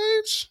wrong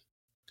page?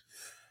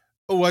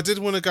 Oh, I did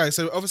want to go.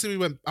 So obviously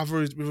we've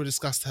already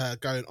discussed her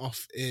going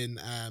off in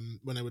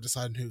when they were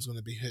deciding who was going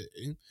to be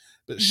who.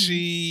 But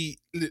she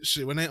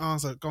literally, when they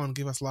asked her, "Go on,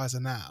 give us Liza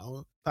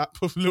now," that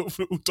little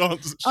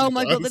dance that she Oh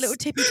my god, the little does.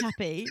 tippy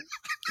tappy.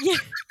 Yeah.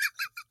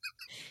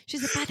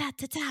 She's a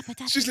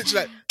ba-da-da-da, She's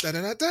literally like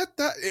ba-da-da-da. da da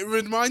da da. It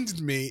reminded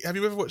me. Have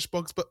you ever watched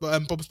Bob's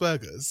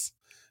Burgers?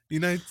 You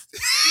know,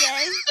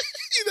 Yes.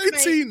 you know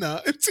Mate.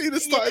 Tina. If Tina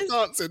started Yes.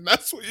 dancing,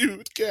 that's what you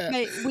would get.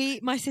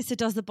 Mate, my sister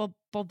does the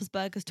Bob's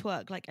Burgers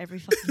twerk like every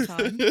fucking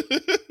time.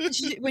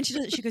 When she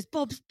does it, she goes,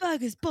 Bob's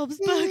Burgers, Bob's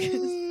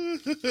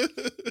Burgers.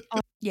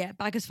 Yeah,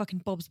 Bagger's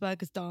fucking Bob's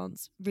Burgers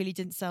dance really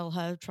didn't sell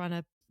her trying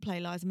to play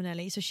Liza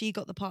Minnelli. So she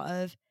got the part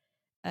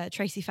of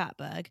Tracy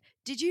Fatberg.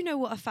 Did you know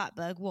what a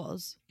Fatberg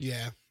was?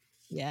 Yeah.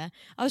 Yeah.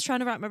 I was trying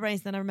to wrap my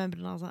brains, then I remembered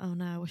and I was like, oh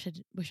no,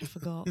 wish I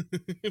forgot.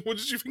 What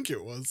did you think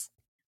it was?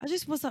 I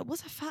just was like,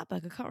 what's a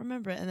Fatberg? I can't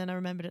remember it. And then I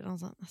remembered it and I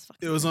was like, that's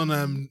fucking It was on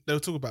brilliant. they were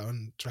talking about it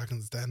on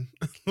Dragon's Den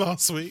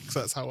last week,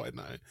 so that's how I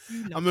know.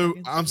 You love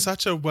Dragon's I'm Den.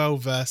 such a well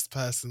versed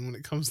person when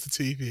it comes to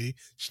TV.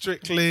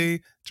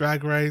 Strictly,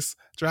 Drag Race,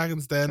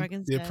 Dragon's Den,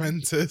 Dragon's The Den.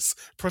 Apprentice,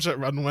 Project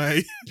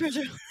Runway, What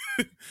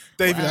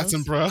David else?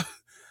 Attenborough,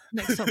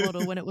 Next Top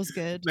Model when it was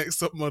good. Next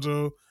Top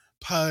Model,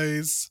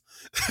 Pose,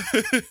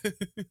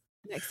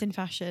 Next in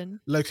Fashion.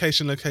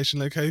 Location.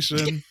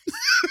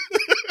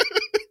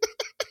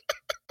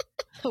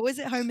 Or was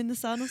it Home in the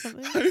Sun or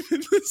something? Home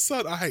in the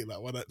Sun. I hate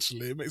that one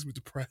actually. It makes me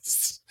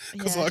depressed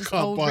because Yeah, I just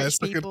can't old buy a rich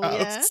second people,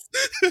 house.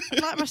 yeah.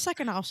 I'd like my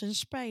second house in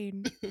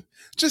Spain.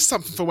 Just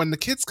something for when the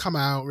kids come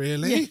out,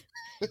 really.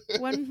 Yeah.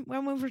 when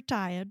we've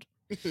retired.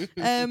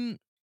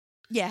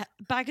 Yeah,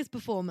 Bagger's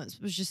performance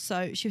was just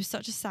she was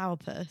such a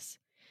sourpuss.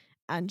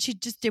 And she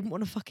just didn't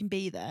want to fucking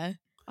be there.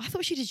 I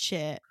thought she did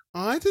shit.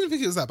 I didn't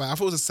think it was that bad. I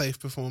thought it was a safe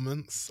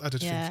performance. I did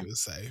think Yeah. it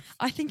was safe.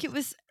 I think it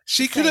was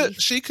She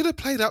safe. could have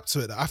played up to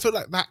it. I feel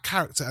like that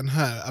character and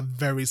her are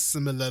very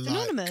similar.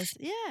 Synonymous,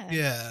 yeah.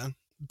 Yeah.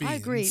 I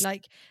agree. Beings.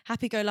 Like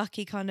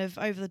happy-go-lucky, kind of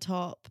over the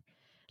top.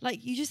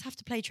 Like you just have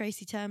to play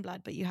Tracy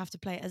Turnblad, but you have to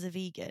play it as a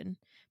vegan.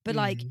 But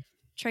like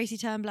Tracy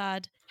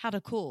Turnblad had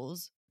a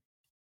cause.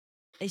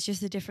 It's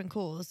just a different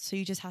cause, so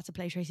you just had to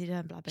play Tracy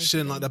Turnblad. Basically. She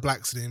didn't like the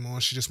blacks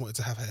anymore. She just wanted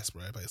to have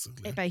hairspray,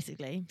 basically.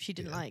 Basically, she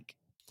didn't like.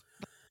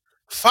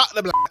 Fuck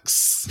the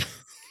blacks.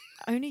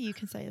 Only you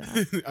can say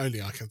that.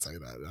 Only I can say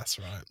that. That's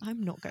right.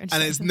 I'm not going to.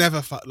 And say it's that.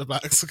 never fuck the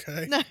blacks,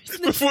 okay? No.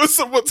 Before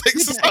someone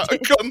takes us out of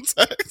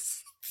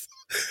context.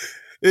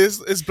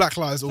 It's Black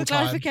Lives all For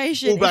time.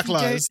 clarification, All Black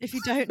Lives. if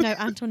you don't know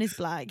Anton is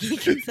black, you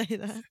can say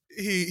that.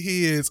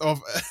 He is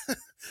of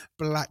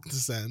black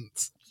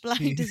descent. Black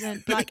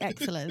descent, black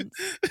excellence.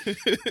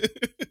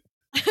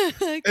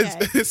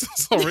 Okay.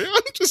 Sorry,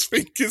 I'm just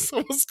thinking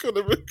someone's going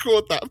to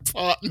record that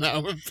part now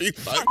and be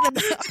like... I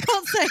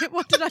can't say it.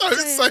 What did I Don't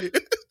say? say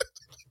it.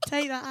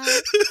 Take that out.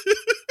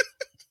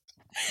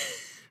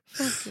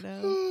 Fucking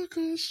hell. Oh,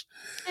 gosh.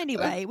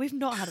 Anyway, we've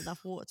not had enough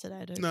water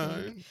today, I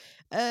don't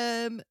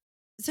think.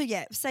 So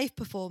yeah, safe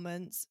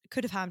performance.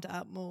 Could have hammed it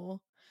up more.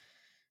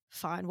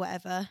 Fine,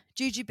 whatever.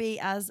 Jujubee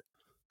as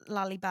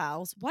Lally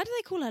Bowles. Why do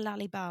they call her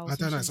Lally Bowles? I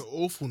don't know. It's an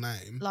awful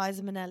name.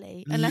 Liza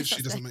Minnelli. Unless Literally that's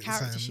the doesn't make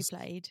character she sense.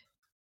 played.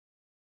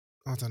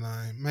 I don't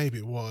know. Maybe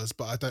it was,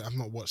 but I've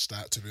not watched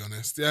that, to be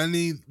honest. The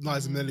only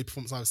Liza Minnelli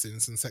performance I've seen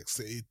is in Sex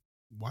City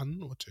 1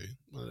 or 2.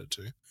 One or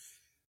 2.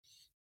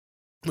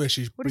 Where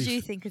she What did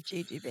you think of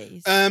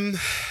Jujubes?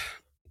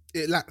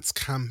 It lacks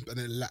camp and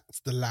it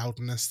lacks the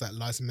loudness that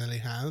Liza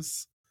Minnelli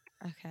has.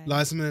 Okay.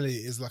 Liza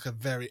Minnelli is like a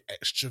very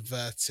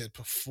extroverted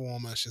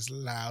performer. She's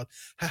loud.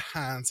 Her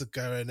hands are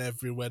going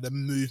everywhere. The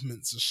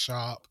movements are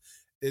sharp.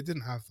 It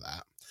didn't have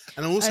that.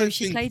 And I also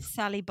she think played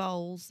Sally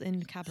Bowles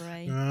in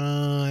Cabaret.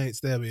 Right,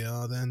 there we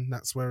are. Then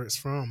that's where it's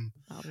from.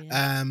 Oh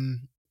yeah.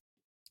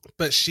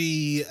 But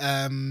she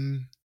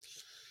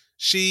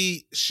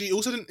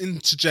also didn't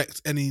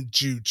interject any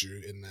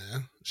juju in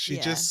there. She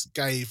just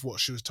gave what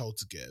she was told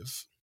to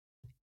give.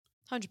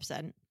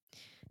 100%.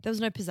 There was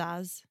no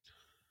pizzazz.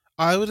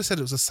 I would have said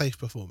it was a safe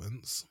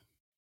performance.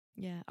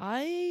 Yeah,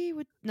 I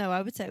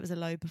would say it was a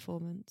low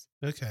performance.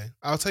 Okay,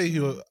 I'll tell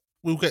you who.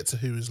 We'll get to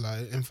who is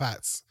low. In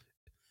fact,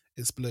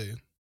 it's Blue.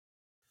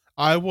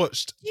 I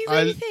watched. Do you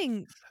really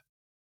think?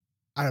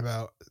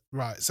 Annabelle,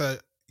 right? So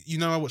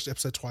I watched the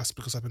episode twice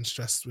because I've been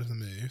stressed with the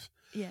move.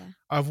 Yeah,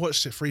 I've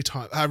watched it 3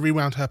 times. I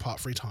rewound her part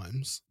 3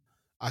 times.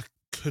 I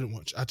couldn't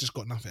watch. I just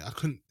got nothing.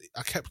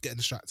 I kept getting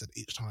distracted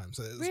each time.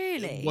 So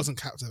it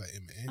wasn't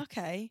captivating me.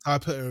 Okay. I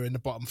put her in the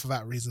bottom for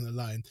that reason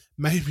alone.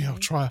 Maybe I'll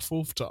try a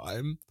 4th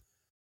time.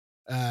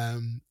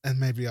 And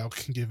maybe I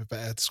can give a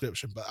better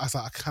description. But I was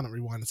like, I cannot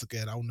rewind this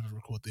again. I'll never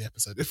record the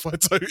episode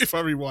if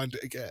I rewind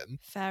it again.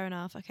 Fair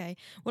enough. Okay.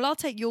 Well, I'll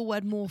take your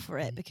word more for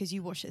it because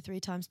you watched it 3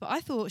 times. But I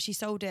thought she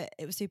sold it.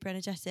 It was super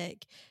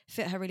energetic,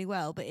 fit her really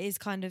well. But it is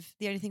kind of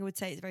the only thing I would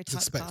say is very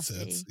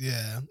typecasty.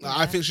 Yeah.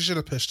 I think she should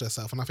have pushed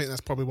herself, and I think that's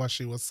probably why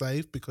she was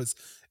saved, because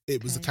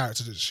it was the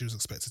character that she was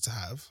expected to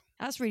have.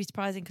 That's really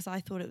surprising because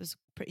I thought it was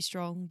pretty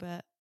strong.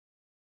 But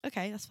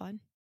okay, that's fine.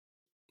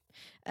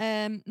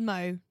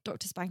 Mo,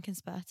 Dr. Spankin'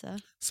 Spurter.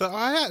 So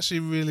I actually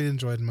really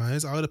enjoyed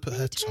Mo's. I would have put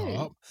her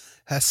top.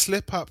 Her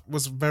slip up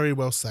was very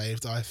well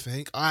saved, I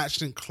think. I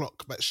actually didn't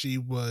clock that she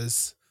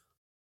was,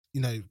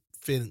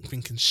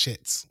 thinking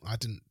shit. I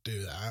didn't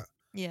do that.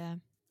 Yeah.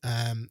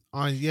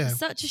 It's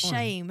such a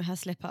shame her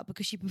slip up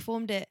because she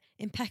performed it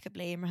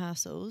impeccably in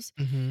rehearsals,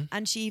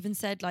 and she even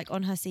said like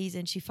on her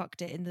season she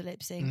fucked it in the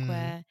lip sync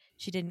where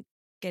she didn't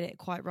get it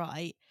quite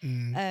right.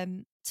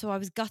 So I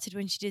was gutted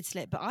when she did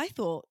slip, but I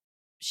thought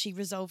she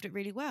resolved it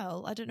really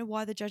well. I don't know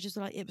why the judges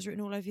were like, it was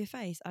written all over your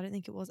face. I don't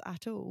think it was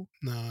at all.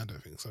 No, I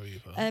don't think so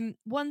either.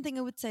 One thing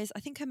I would say is I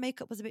think her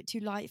makeup was a bit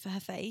too light for her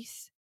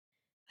face.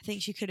 I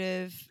think she could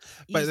have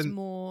used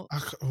more. I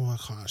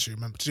can't actually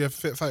remember. Did you have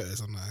fit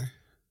photos or no?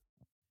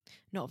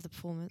 Not of the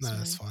performance. No,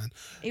 that's fine.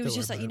 It was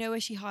just like, where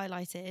she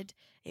highlighted,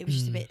 it was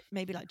just a bit,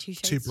 maybe like 2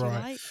 shades too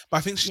bright. But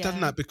I think she's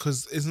done that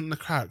because isn't the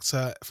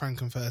character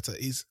Frankenfurter,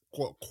 he's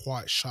got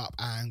quite sharp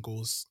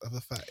angles of the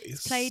face.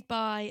 It's played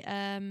by,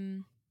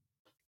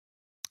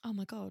 oh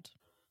my God.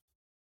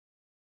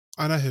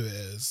 I know who it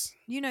is.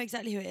 You know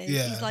exactly who it is.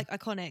 Yeah. He's like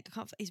iconic.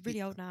 He's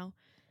really old now.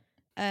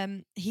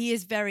 He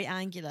is very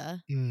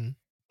angular,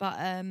 but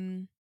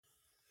I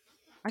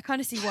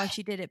kind of see why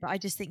she did it, but I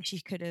just think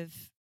she could have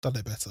done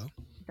it better.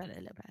 Done it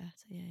a little better.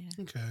 Yeah.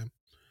 Okay.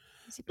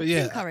 But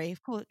Tim Curry,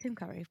 of course. Tim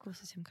Curry,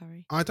 it's Tim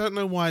Curry. I don't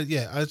know why.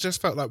 Yeah, I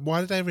just felt like, why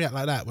did they react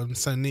like that when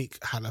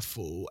Sonique had a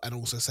fall and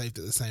also saved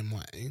it the same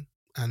way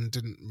and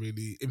didn't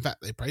really? In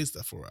fact, they praised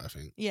her for it, I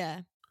think.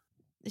 Yeah,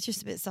 it's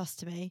just a bit sus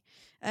to me.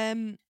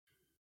 I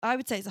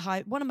would say it's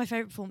one of my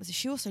favorite performances.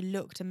 She also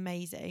looked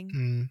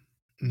amazing,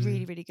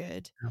 really, really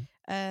good.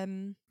 Yeah.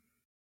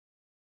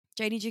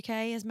 Janie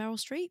J.K. as Meryl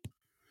Streep.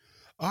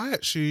 I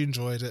actually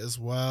enjoyed it as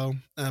well.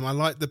 I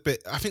liked the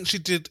bit. I think she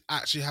did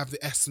actually have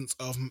the essence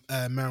of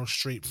Meryl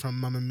Streep from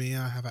Mamma Mia.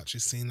 I have actually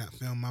seen that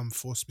film. Mum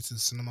forced me to the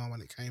cinema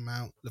when it came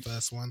out, the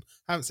first one.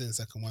 I haven't seen the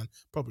second one.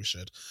 Probably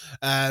should.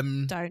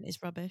 Don't. It's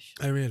rubbish.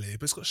 Oh, really?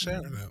 But it's got Cher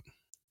in it.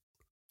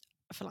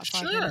 For like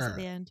 5 minutes at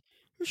the end.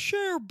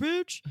 Cher,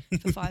 bitch.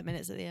 For 5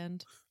 minutes at the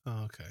end.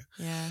 Oh, okay.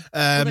 Yeah.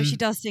 Although she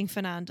does sing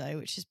Fernando,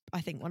 which is,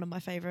 I think, one of my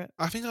favourite.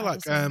 I think I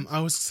like.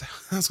 I was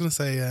going to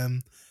say.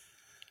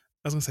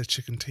 I was going to say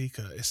chicken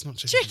tikka. It's not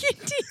chicken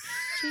tikka.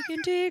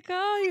 Chicken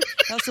tikka.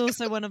 That's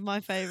also one of my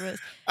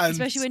favourites.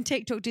 Especially when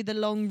TikTok do the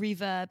long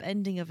reverb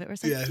ending of it. Where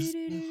it's like, yes.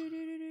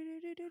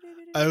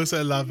 I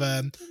also love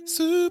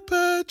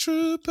Super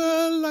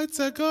Trooper, lights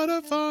are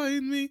gonna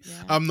find me.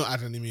 Yeah. I'm not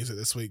adding any music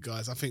this week,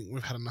 guys. I think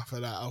we've had enough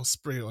of that. I'll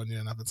spring it on you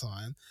another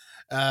time.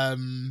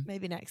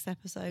 Maybe next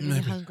episode when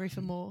you're hungry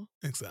for more.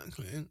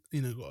 Exactly.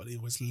 You know what? I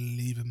always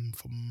leave him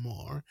for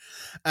more.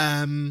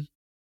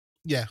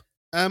 Yeah.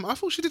 I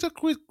thought she did a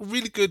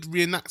really good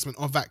reenactment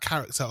of that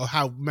character, or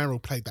how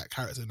Meryl played that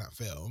character in that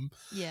film.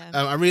 Yeah.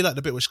 I really like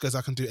the bit where she goes,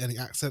 I can do any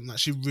accent. Like,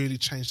 she really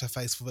changed her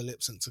face for the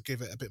lip sync to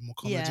give it a bit more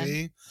comedy.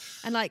 Yeah.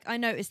 And like, I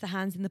noticed the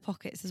hands in the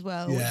pockets as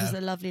well, which is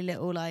a lovely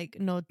little like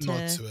nod to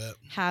it.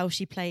 How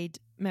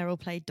Meryl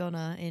played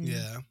Donna in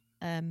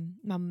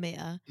Mamma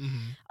Mia.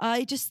 Mm-hmm.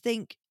 I just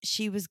think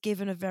she was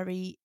given a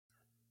very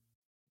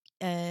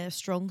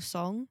strong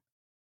song.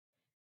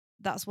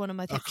 that's one of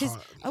my things, because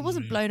I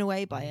wasn't blown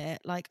away by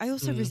it. Like, I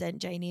also resent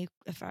Janie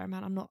a fair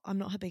amount. I'm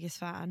not her biggest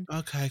fan.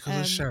 Okay, because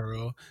of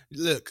Cheryl.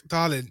 Look,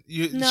 darling,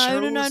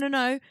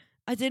 No.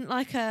 I didn't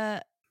like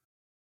her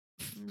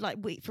like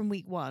from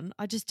week one.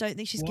 I just don't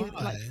think she's given,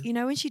 like, you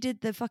know, when she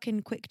did the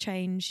fucking quick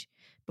change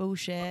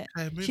bullshit.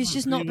 Okay, she's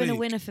just not been a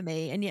winner for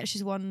me, and yet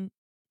she's won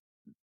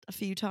a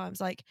few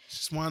times. Like,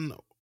 she's won.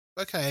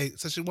 Okay,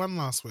 so she won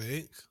last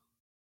week.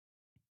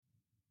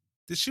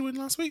 Did she win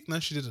last week? No,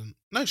 she didn't.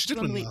 No, she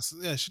did win last.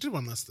 Yeah, she did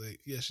win last week.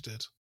 Yeah, she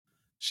did.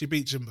 She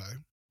beat Jimbo,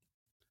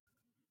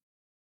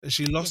 and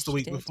she lost the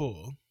week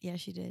before. Yeah,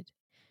 she did.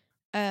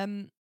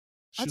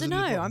 I don't know.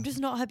 I'm just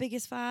not her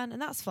biggest fan,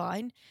 and that's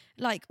fine.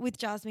 Like with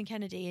Jasmine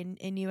Kennedy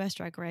in US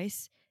Drag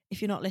Race.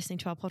 If you're not listening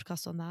to our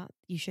podcast on that,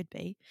 you should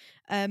be.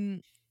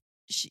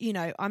 You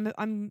know,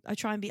 I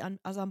try and be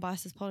as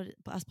unbiased as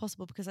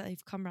possible, because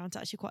I've come around to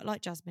actually quite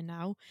like Jasmine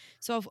now.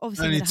 So I've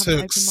obviously only have an open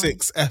mind.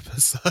 6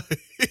 episodes.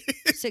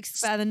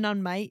 6 better than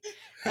none, mate.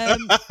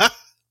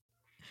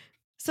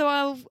 So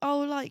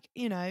I'll like,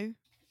 you know,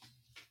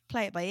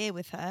 play it by ear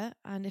with her,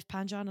 and if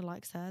Panjana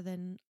likes her,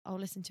 then I'll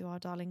listen to our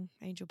darling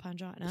angel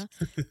Panjana.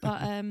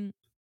 But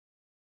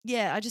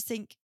yeah, I just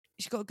think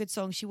she's got a good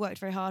song. She worked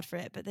very hard for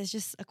it, but there's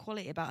just a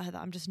quality about her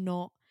that I'm just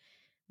not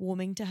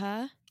warming to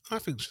her. I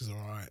think she's all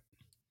right.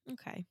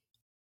 Okay.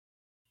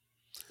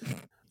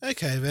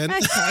 Okay then.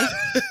 Okay.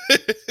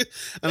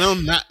 And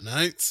on that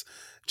note,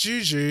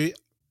 Juju,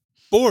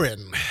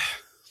 boring.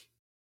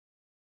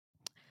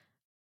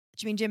 Do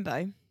you mean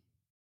Jimbo?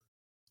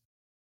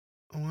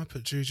 Oh, I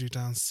put Juju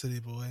down, silly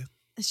boy.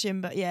 It's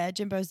Jimbo. Yeah,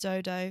 Jimbo's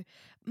Dodo.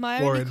 My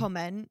boring. Only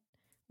comment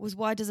was,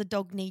 why does a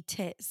dog need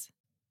tits?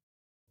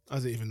 I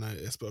didn't even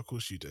notice, but of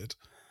course you did.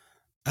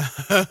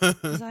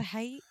 Because I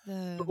hate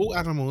them. But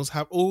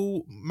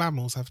all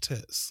mammals have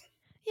tits.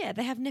 Yeah,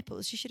 they have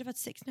nipples. She should have had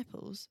 6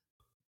 nipples.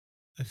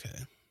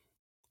 Okay.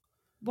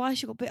 Why has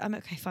she got bit? I'm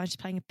okay, fine. She's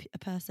playing a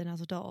person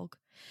as a dog.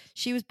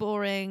 She was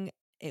boring.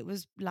 It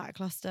was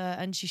lackluster,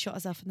 and she shot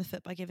herself in the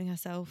foot by giving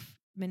herself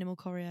minimal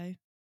choreo.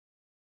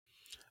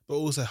 But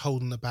also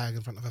holding the bag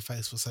in front of her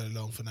face for so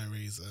long for no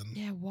reason.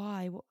 Yeah,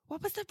 why?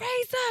 What was the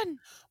reason?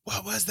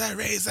 What was the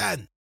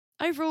reason?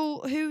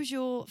 Overall, who was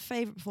your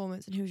favourite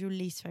performance and who was your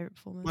least favourite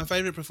performance? My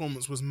favourite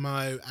performance was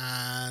Mo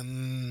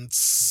and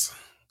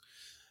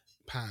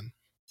Pan.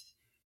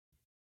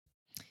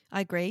 I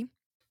agree.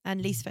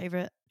 And least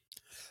favourite?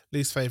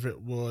 Least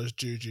favourite was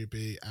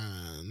Jujubee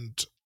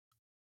and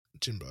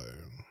Jimbo.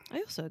 I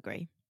also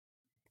agree.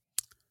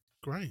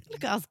 Great.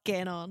 Look at us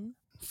getting on.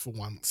 For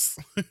once.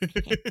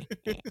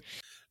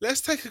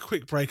 Let's take a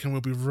quick break and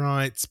we'll be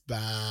right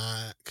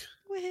back.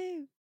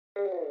 Woohoo.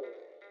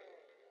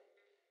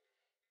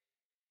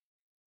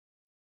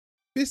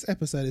 This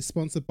episode is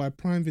sponsored by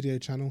Prime Video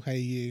channel Hey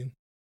You.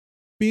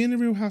 Being a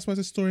Real Housewives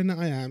historian that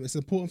I am, it's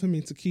important for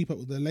me to keep up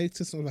with the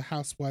latest of the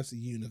Housewives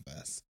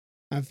universe.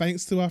 And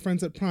thanks to our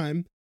friends at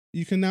Prime,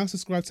 you can now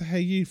subscribe to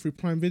Hey You through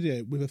Prime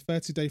Video with a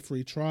 30-day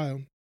free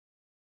trial.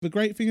 The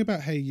great thing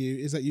about Hey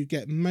You is that you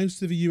get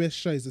most of the US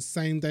shows the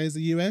same day as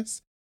the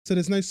US, so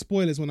there's no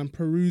spoilers when I'm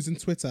perusing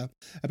Twitter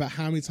about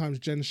how many times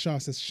Jen Shah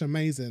says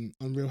 "shamazin"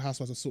 on Real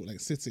Housewives of Salt Lake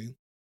City,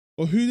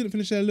 or who didn't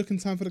finish their look in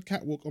time for the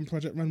catwalk on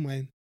Project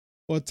Runway,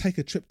 or take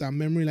a trip down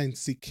memory lane to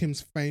see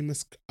Kim's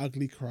famous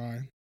ugly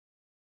cry.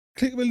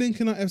 Click the link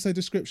in our episode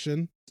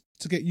description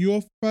to get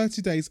your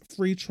 30 days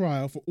free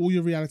trial for all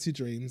your reality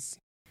dreams.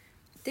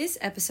 This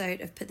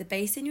episode of Put the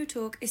Bass in Your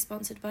Talk is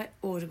sponsored by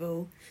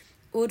Audible.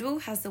 Audible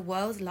has the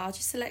world's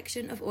largest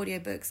selection of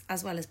audiobooks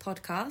as well as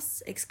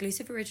podcasts,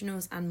 exclusive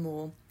originals and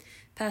more.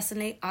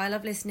 Personally, I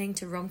love listening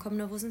to rom-com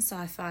novels and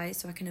sci-fi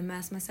so I can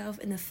immerse myself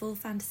in the full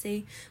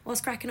fantasy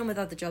whilst cracking on with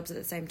other jobs at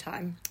the same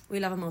time. We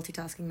love a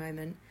multitasking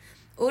moment.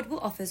 Audible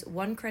offers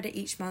 1 credit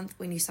each month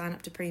when you sign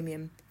up to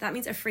Premium. That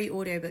means a free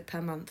audiobook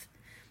per month.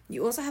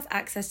 You also have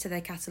access to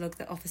their catalogue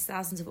that offers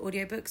thousands of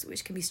audiobooks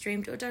which can be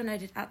streamed or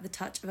downloaded at the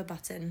touch of a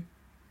button.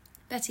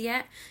 Better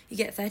yet, you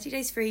get 30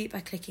 days free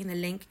by clicking the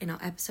link in our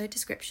episode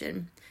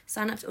description.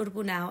 Sign up to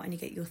Audible now and you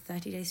get your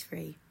 30 days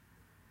free.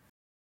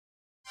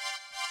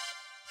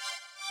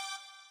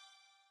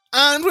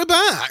 And we're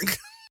back.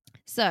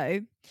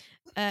 So,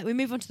 we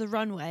move on to the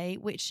runway,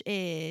 which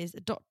is ...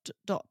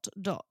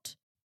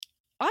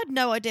 I had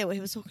no idea what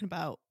he was talking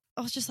about.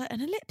 I was just like,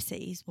 an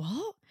ellipses?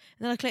 What?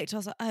 And then I clicked. I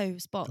was like, oh,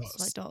 spots,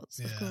 like dots,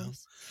 yeah. Of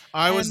course.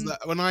 I was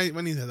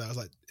when he said that, I was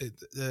like,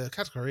 the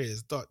category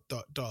is ... and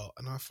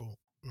I thought,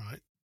 right,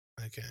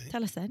 okay.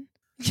 Tell us then.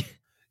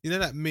 You know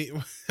that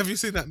meme? Have you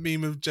seen that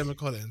meme of Gemma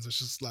Collins? It's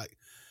just like,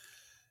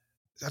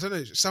 I don't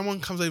know. Someone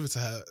comes over to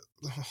her.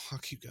 Oh, I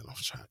keep getting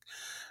off track.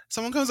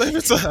 Someone comes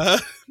over to her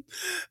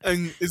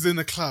and is in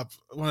a club,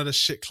 one of the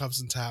shit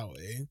clubs in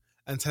Towie,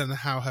 and telling her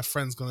how her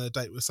friend's gone on a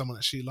date with someone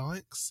that she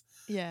likes.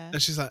 Yeah.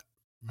 And she's like,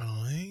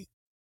 right.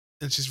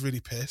 And she's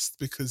really pissed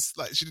because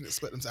like she didn't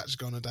expect them to actually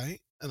go on a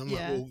date. And I'm like,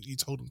 well, you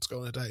told them to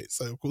go on a date,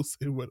 so of course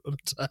they went on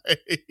a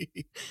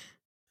date.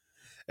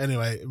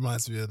 Anyway, it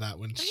reminds me of that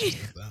when she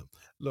said that.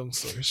 Long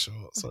story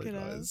short, sorry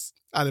guys.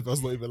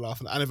 Annabelle's not even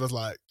laughing. Annabelle's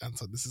like,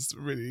 Anton, this is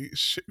really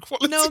shit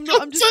quality. No, I'm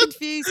not. I'm just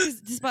confused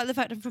because despite the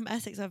fact I'm from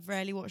Essex, I've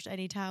rarely watched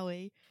any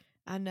Towie.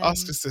 And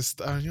ask your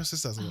sister. Your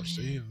sister hasn't watched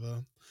it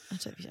either.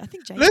 I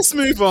think James. Let's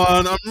move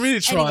on. I'm really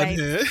trying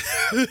anyway,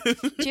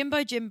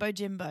 here.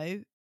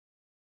 Jimbo,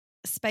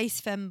 Space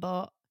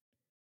Fembot,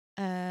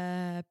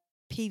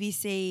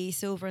 PVC,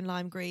 Silver and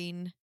Lime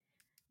Green.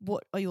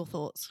 What are your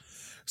thoughts?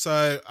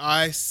 So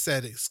I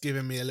said it's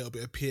giving me a little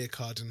bit of Pierre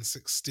card in the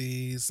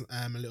 60s,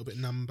 a little bit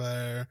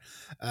number.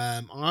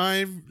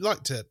 I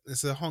liked it.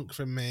 It's a honk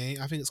from me.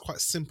 I think it's quite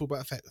simple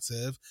but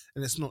effective,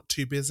 and it's not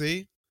too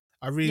busy.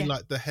 I really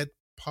like the head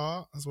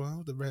part as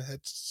well, the red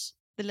heads.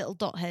 The little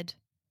dot head.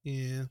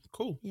 Yeah,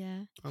 cool.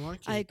 Yeah, I like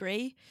it. I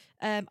agree.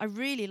 I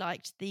really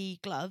liked the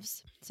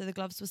gloves. So the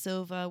gloves were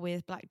silver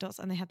with black dots,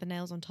 and they had the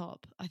nails on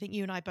top. I think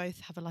you and I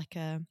both have a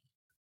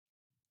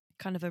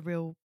kind of a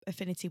real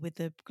affinity with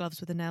the gloves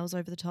with the nails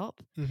over the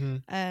top.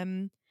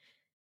 Mm-hmm.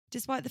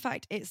 Despite the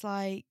fact it's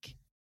like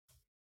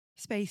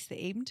space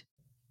themed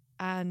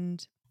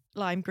and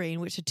lime green,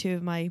 which are two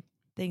of my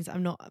things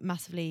I'm not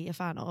massively a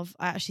fan of,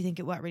 I actually think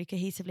it worked really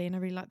cohesively, and I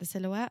really like the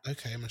silhouette.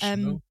 Okay,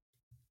 Michelle.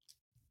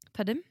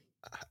 Pardon?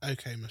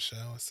 Okay,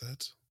 Michelle, I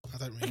said. I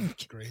don't really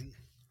like green.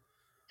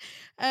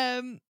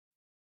 I'm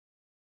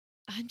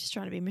just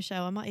trying to be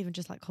Michelle. I might even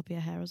just like copy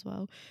her hair as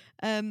well.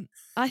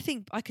 I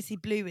think I could see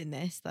blue in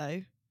this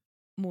though,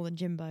 more than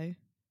Jimbo.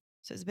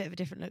 So it's a bit of a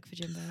different look for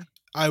Jimbo.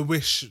 I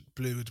wish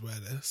blue would wear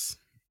this.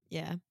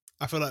 Yeah.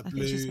 I feel like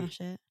blue. Think she'll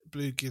smash it.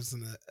 Blue gives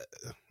them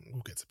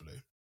we'll get to blue.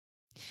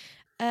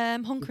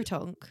 Honk or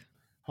tonk?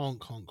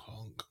 Honk, honk,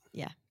 honk.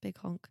 Yeah, big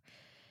honk.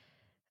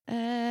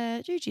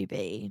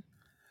 Jujube.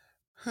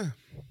 Huh. Do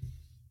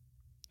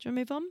you want to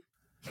move on?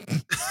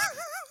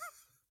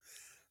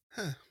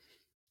 Huh.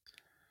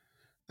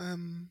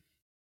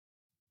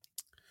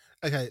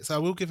 Okay, so I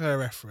will give her a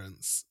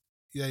reference.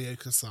 Yo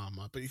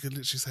Kusama, but you could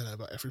literally say that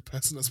about every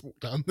person that's walked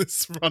down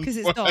this runway. Because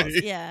it's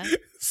dots, yeah.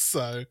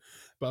 So,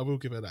 but I will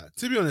give her that.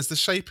 To be honest, the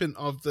shaping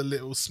of the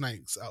little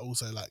snakes are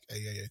also like a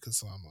Yo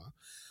Kusama.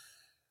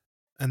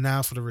 And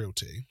now for the real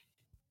tea.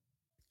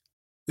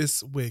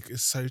 This wig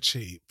is so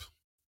cheap.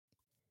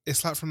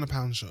 It's like from the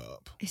pound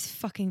shop. It's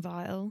fucking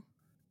vile.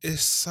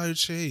 It's so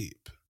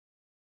cheap.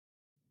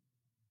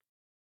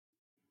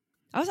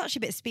 I was actually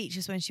a bit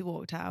speechless when she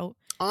walked out.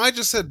 I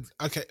just said,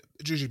 okay,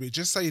 Jujubee,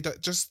 just say you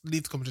don't, just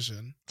leave the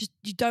competition. Just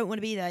you don't want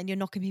to be there, and you're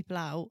knocking people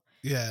out.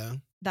 Yeah.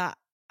 That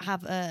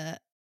have a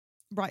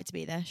right to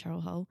be there,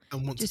 Cheryl Hole.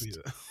 And want to be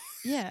there.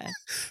 Yeah.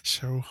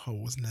 Cheryl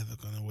Hole was never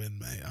going to win,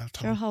 mate.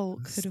 Cheryl Hole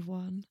could have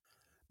won.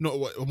 Not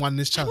won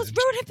this challenge. I was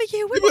rooting for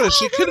you.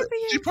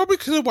 She probably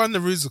could have won the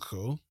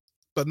musical,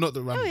 but not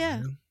the runway. Oh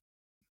yeah.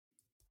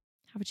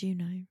 How would you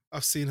know?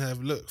 I've seen her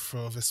look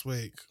for this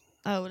week.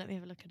 Oh, let me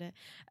have a look at it.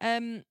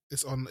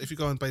 It's on. If you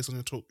go on Based on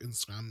Your Talk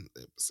Instagram,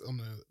 it's on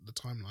the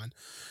timeline.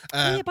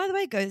 Yeah. By the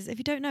way, guys, if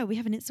you don't know, we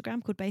have an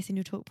Instagram called Based on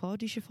Your Talk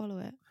Pod. You should follow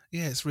it.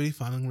 Yeah, it's really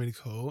fun and really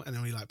cool, and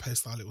then we like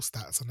post our little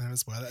stats on there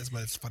as well as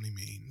funny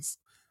memes.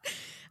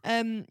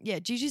 Yeah,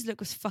 Gigi's look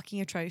was fucking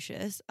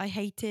atrocious. I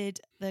hated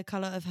the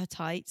colour of her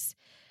tights.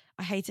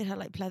 I hated her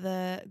like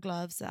pleather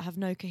gloves that have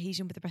no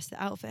cohesion with the rest of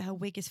the outfit. Her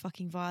wig is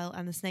fucking vile,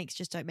 and the snakes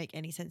just don't make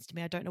any sense to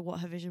me. I don't know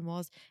what her vision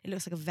was. It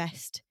looks like a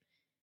vest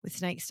with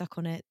snakes stuck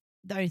on it.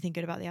 The only thing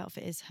good about the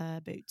outfit is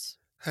her boots.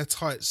 Her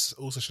tights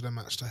also should have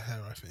matched her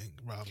hair, I think,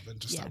 rather than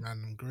just that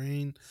random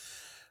green.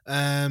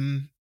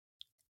 Honk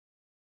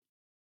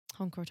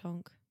or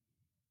tonk.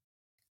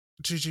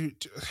 Gigi,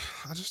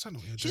 I just don't know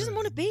what you're doing. She doesn't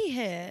want to be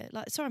here.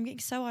 Like, sorry, I'm getting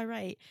so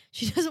irate.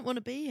 She doesn't want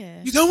to be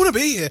here. You don't want to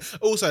be here.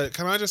 Also,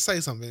 can I just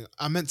say something?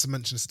 I meant to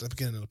mention this at the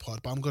beginning of the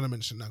pod, but I'm going to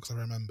mention it now because I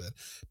remembered.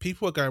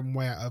 People are going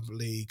way out of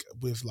league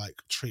with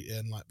like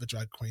treating like the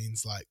drag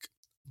queens like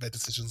their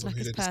decisions like on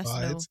who they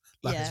decide.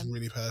 Like it's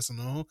really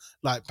personal.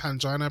 Like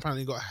Pangina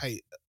apparently got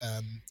hate.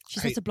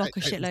 She's had to block a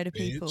shitload of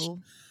people.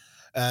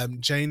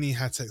 Janie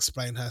had to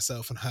explain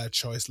herself and her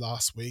choice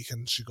last week,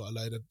 and she got a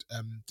load of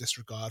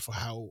disregard for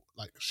how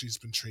like she's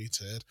been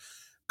treated.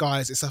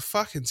 Guys, it's a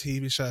fucking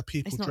TV show.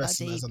 People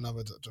dressing as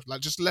another,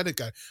 like, just let it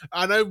go.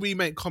 I know we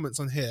make comments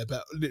on here,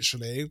 but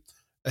literally,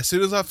 as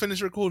soon as I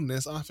finish recording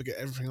this, I forget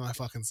everything I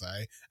fucking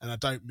say, and I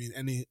don't mean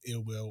any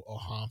ill will or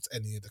harm to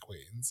any of the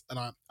queens. And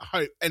I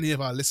hope any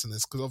of our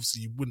listeners, because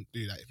obviously you wouldn't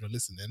do that if you're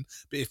listening,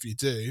 but if you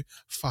do,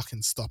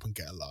 fucking stop and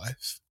get a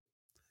life.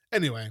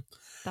 Anyway,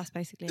 that's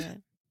basically it.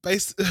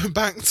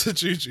 Back to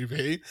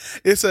Jujubee.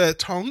 It's a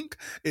tonk.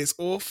 It's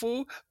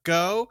awful.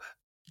 Girl,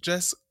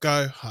 just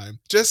go home.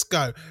 Just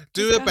go.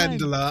 Do a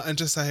Bendela and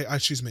just say, I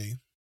choose me.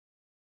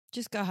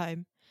 Just go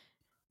home.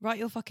 Write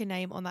your fucking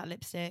name on that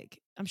lipstick.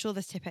 I'm sure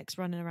there's Tipex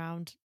running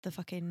around the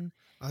fucking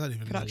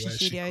production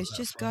studios.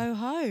 Just go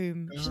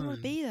home. She doesn't want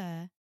to be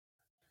there.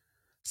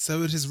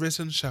 So it is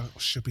written,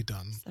 should be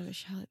done. So it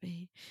shall it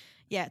be.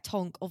 Yeah,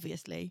 tonk,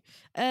 obviously.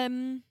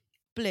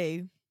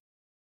 Blue.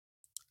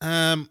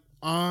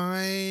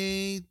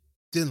 I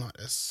didn't like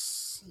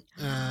this.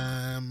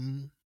 I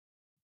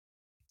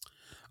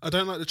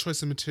don't like the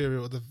choice of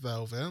material of the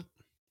velvet.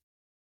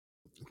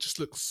 just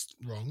looks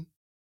wrong.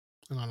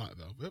 And I like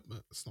velvet,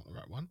 but it's not the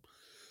right one.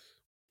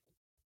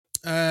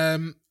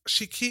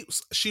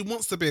 She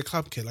wants to be a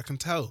club kid, I can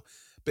tell.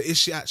 But is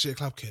she actually a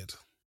club kid?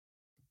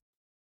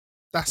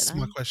 That's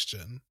my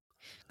question.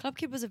 Club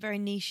kid was a very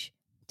niche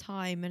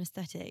time and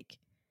aesthetic.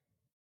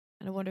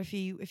 And I wonder if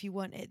you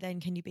want it then,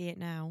 can you be it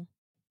now?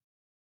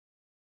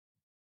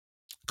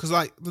 Because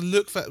like the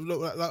look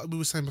like we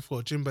were saying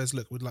before, Jimbo's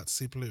look, we'd like to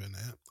see blue in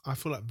it. I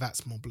feel like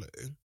that's more blue.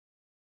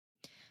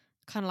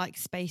 Kind of like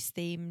space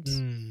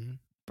themed,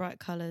 bright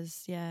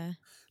colours, yeah.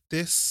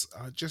 This,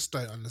 I just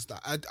don't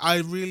understand. I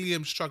really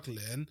am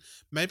struggling.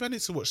 Maybe I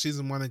need to watch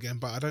season 1 again,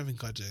 but I don't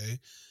think I do.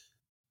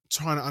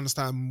 Trying to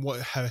understand what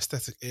her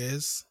aesthetic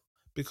is.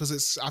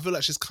 Because I feel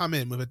like she's come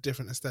in with a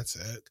different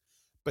aesthetic,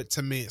 but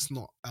to me it's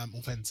not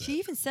authentic. She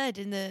even said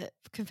in the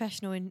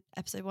confessional in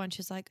episode 1, she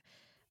was like,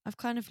 I've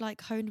kind of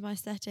like honed my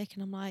aesthetic,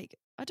 and I'm like,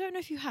 I don't know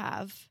if you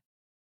have.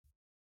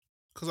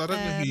 Because I don't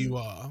know who you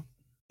are.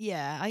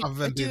 Yeah,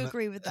 I do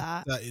agree with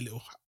that. Dirty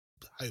little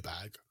hoe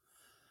bag.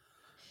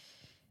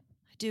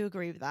 I do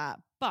agree with that.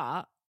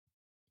 But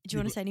do you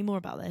want to say any more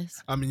about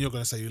this? I mean, you're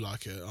going to say you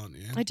like it, aren't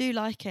you? I do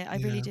like it. I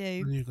really do.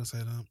 You're going to say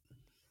that.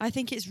 I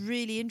think it's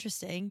really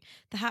interesting.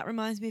 The hat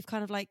reminds me of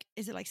kind of like,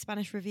 is it like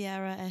Spanish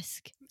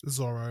Riviera-esque?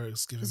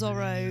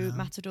 Zorro,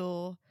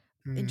 Matador.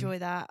 Enjoy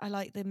that. I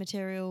like the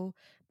material.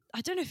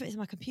 I don't know if it's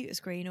my computer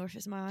screen or if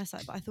it's my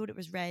eyesight, but I thought it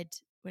was red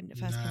when it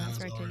first came out. It's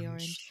very clearly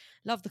orange.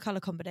 Love the colour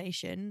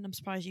combination. I'm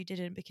surprised you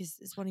didn't, because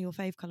it's one of your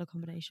fave colour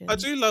combinations. I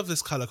do love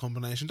this colour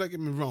combination, don't get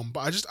me wrong,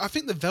 but I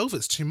think the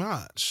velvet's too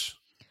much.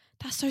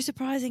 That's so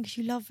surprising because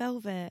you love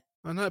velvet.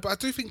 I know, but I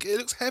do think it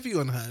looks heavy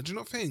on her. Do you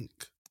not think?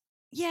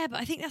 Yeah, but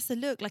I think that's the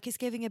look. Like, it's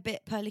giving a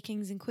bit Pearly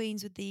Kings and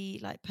Queens with the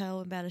like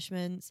pearl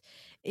embellishments.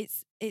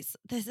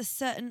 There's a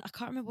certain, I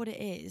can't remember what it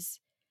is.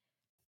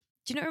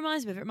 Do you know what it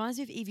reminds me of? It reminds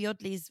me of Evie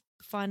Oddly's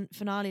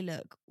finale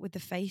look with the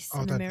face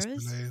and the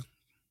mirrors.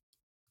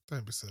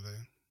 Don't be silly.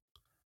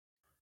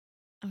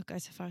 I'll go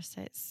so far as to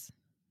say it's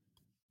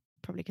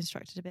probably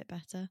constructed a bit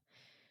better.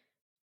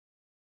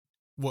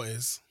 What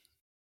is?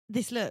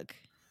 This look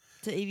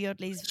to Evie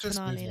Oddly's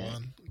finale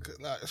look.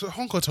 It's a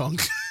honk or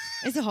tonk.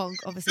 It's a honk.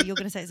 Obviously, you're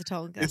going to say it's a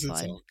tonk. That's it's a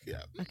fine. tonk,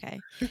 yeah. Okay.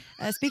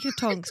 Speaking of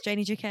tonks,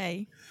 Janie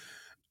JK.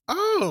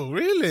 Oh,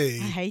 really?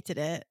 I hated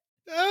it.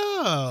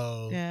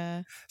 Oh.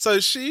 Yeah. So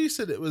she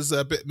said it was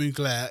a bit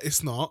Mugler.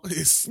 It's not.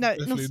 It's no,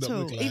 definitely not at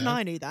all. Mugler. Even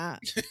I knew that.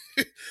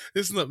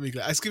 It's not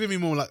Mugler. It's giving me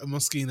more like a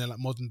Moschino, like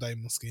modern day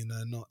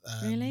Moschino, not...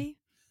 Really?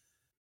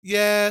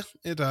 Yeah,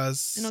 it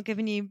does. They're not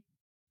giving you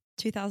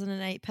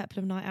 2008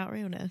 Peplum Night Out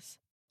realness?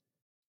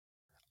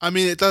 I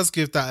mean, it does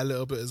give that a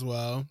little bit as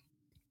well.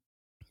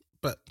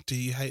 But do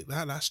you hate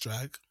that? That's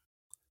drag.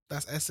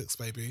 That's Essex,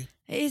 baby.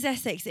 It is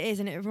Essex, it is,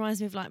 and it reminds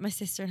me of like my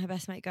sister and her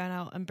best mate going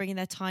out and bringing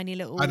their tiny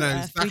little I know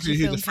exactly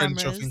who the friend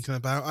cameras. you're thinking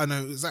about. I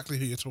know exactly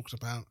who you're talking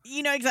about.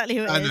 You know exactly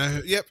who it is. I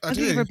know. Yep, I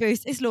do. Give her a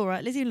boost. It's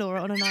Laura, Lizzie and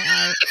Laura on a night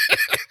out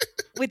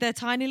with their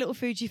tiny little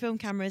Fujifilm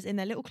cameras in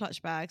their little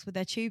clutch bags with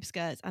their tube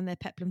skirts and their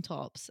peplum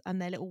tops and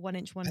their little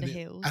 1-inch wonder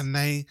heels. And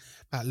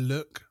that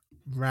look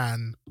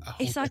ran a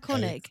whole It's decade.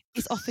 iconic.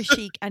 It's office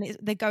chic, and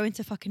they go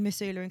into fucking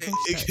Missoula and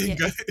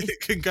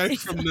it can go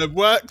from the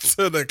work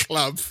to the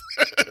club.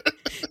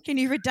 Can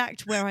you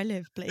redact where I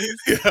live, please?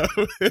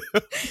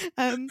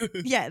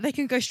 Yeah, they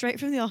can go straight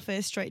from the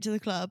office straight to the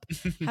club.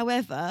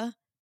 However,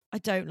 I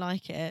don't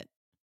like it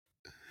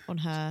on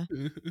her.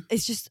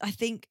 It's just, I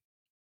think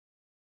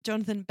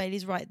Jonathan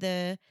Bailey's right.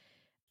 The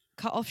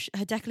cut off,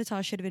 her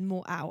décolletage should have been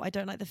more out. I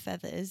don't like the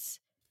feathers.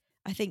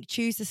 I think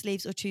choose the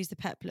sleeves or choose the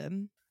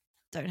peplum.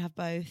 Don't have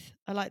both.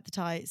 I like the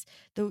tights.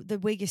 The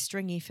wig is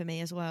stringy for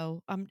me as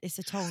well. It's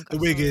a tonk. The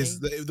wig is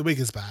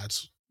bad.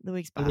 The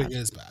wig's bad. The wig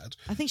is bad.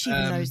 I think she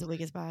even knows the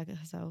wig is bad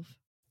herself.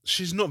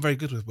 She's not very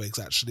good with wigs,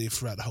 actually,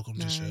 throughout the whole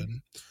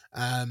competition.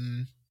 No.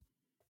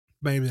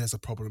 Maybe there's a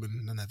problem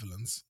in the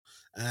Netherlands.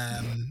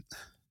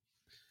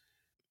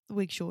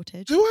 Wig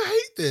shortage. Do I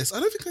hate this? I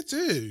don't think I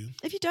do.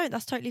 If you don't,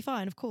 that's totally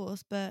fine, of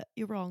course, but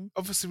you're wrong.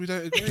 Obviously, we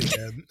don't agree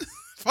then.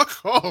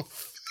 Fuck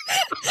off.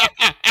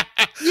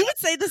 You would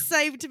say the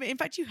same to me. In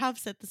fact, you have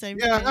said the same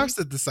to me. Yeah, I have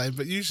said the same,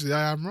 but usually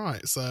I am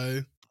right,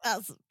 so...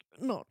 That's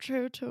not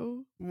true at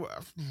all.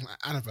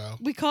 Annabelle.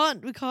 We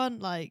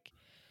can't, like...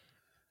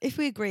 If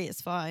we agree,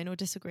 it's fine, or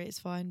disagree, it's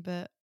fine,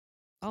 but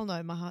I'll know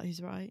in my heart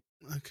who's right.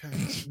 Okay,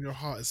 your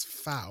heart is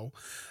foul.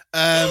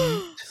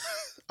 I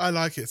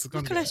like it. So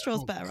my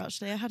cholesterol's better,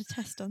 actually. I had a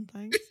test done,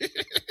 thanks.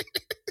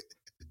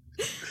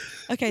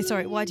 Okay,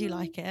 sorry, why do you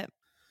like it?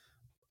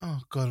 Oh,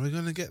 God, we're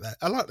going to get that.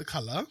 I like the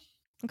colour.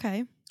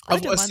 Okay.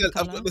 I've got a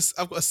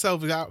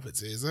Selvig outfit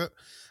too, is it?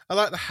 I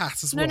like the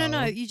hat as well. No.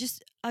 I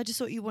just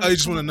thought you wanted. You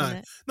just want to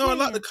know. No, I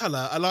like the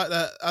colour. I like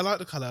that. I like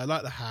the colour. I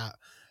like the hat.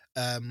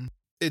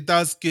 It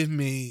does give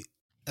me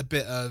a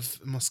bit of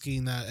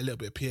Moschino, a little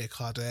bit of Pierre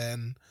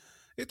Cardin.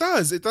 It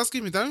does. It does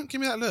give me. Don't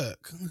give me that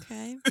look.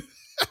 Okay.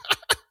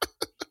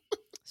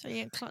 So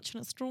you're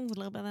clutching at straws a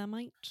little bit there,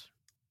 mate.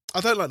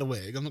 I don't like the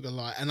wig. I'm not gonna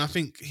lie. And I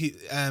think he,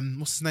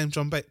 what's his name?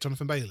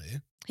 Jonathan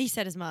Bailey. He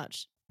said as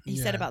much. He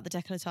said about the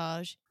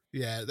décolletage.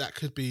 Yeah, that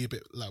could be a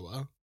bit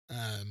lower.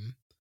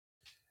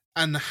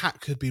 And the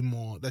hat could be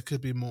more. There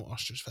could be more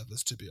ostrich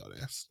feathers, to be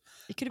honest.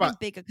 It could have But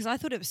been bigger because I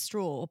thought it was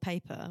straw or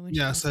paper when she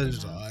yeah, first so came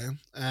did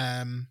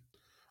out.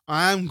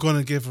 I am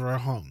gonna give her a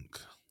honk.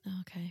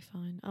 Okay,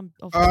 fine. I'm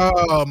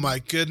obviously. Oh my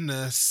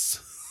goodness.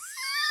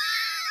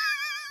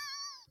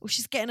 Well,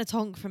 she's getting a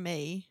tonk from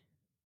me.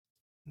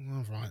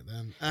 All right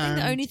then. I think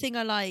the only thing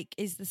I like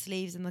is the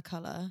sleeves and the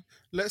colour.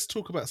 Let's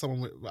talk about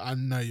someone I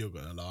know you're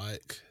gonna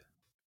like.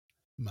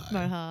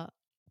 Mo Hart,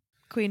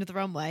 Queen of the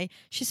Runway.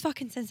 She's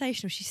fucking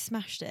sensational. She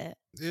smashed it.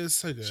 It is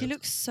so good. She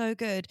looks so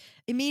good.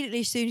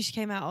 Immediately, as soon as she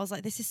came out, I was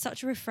like, "This is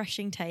such a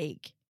refreshing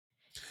take."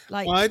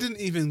 Like, well, I didn't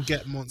even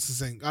get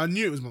Monsters Inc. I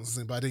knew it was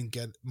Monsters Inc., but I didn't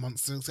get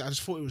Monsters Inc. I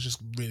just thought it was just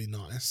really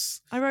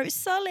nice. I wrote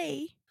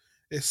Sully.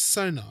 It's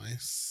so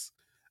nice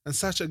and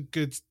such a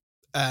good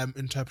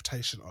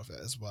interpretation of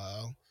it as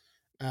well.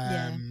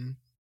 Yeah.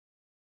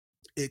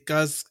 It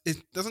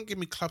doesn't give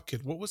me Club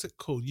Kid. What was it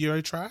called?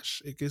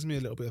 Eurotrash. It gives me a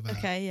little bit of that.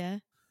 Okay, yeah.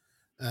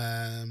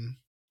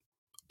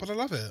 But I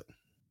love it.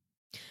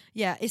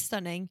 Yeah, it's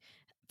stunning.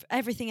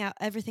 Everything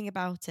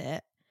about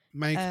it.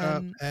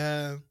 Makeup,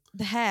 hair.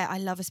 The hair, I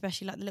love,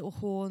 especially like the little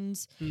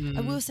horns. Mm.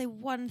 I will say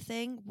one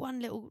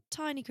little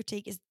tiny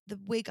critique is the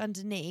wig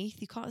underneath.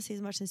 You can't see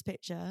as much in this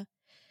picture.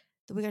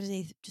 The wig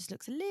underneath just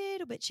looks a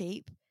little bit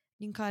cheap.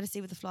 You can kind of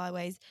see with the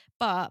flyaways,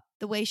 but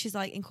the way she's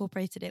like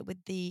incorporated it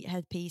with the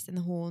headpiece and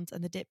the horns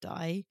and the dip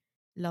dye,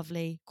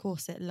 lovely.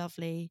 Corset,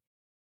 lovely.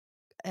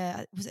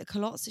 Was it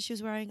culottes that she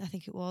was wearing? I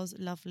think it was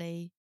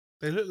lovely.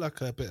 They look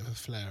like a bit of a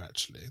flare,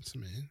 actually, to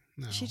me.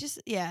 No. She just,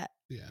 yeah.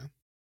 Yeah.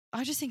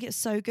 I just think it's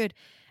so good.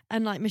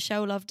 And like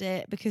Michelle loved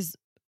it because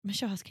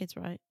Michelle has kids,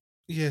 right?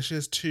 Yeah, she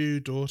has 2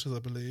 daughters, I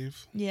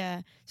believe.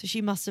 Yeah. So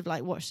she must have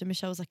like watched it.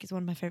 Michelle's like, it's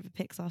one of my favourite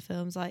Pixar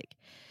films. Like,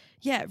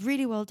 yeah,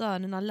 really well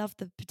done. And I love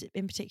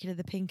in particular,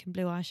 the pink and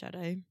blue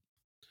eyeshadow.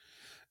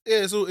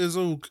 Yeah, it's all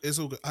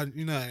good.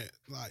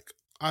 Like,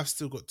 I've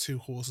still got 2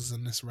 horses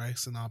in this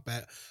race, and I'll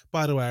bet.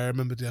 By the way, I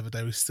remember the other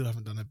day we still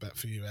haven't done a bet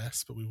for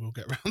US, but we will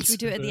get round to it.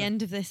 Should we do it at the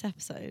end of this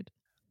episode?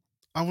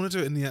 I want to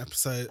do it in the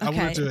episode. Okay, I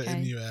want to do it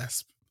in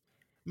US.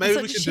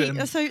 Maybe we can do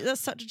it. That's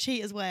such a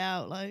cheater's way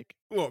out. Like,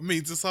 what, me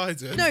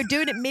deciding? No,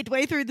 doing it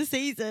midway through the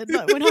season,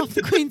 like when half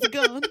the queens are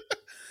gone.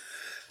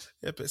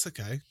 Yeah, but it's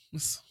okay.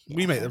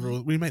 We make the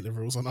rules. We make the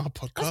rules on our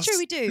podcast. That's true.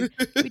 We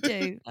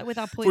do. Like with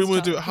our points. We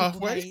want to do it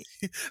halfway.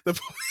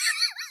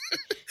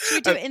 Should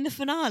we do it in the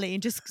finale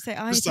and just say,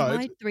 "I think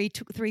my three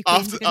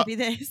queens are going to be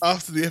this"?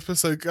 After the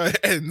episode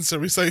ends, so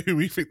we say who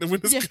we think the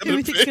winner's going to be. Who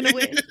we think's going to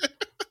win.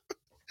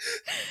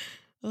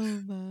 Oh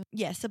man,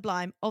 yeah,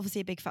 Sublime.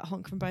 Obviously, a big fat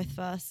honk from both of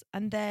us,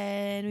 and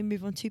then we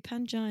move on to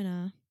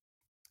Pangina.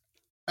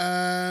 Do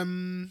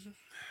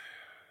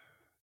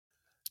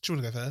you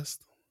want to go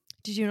first?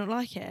 Did you not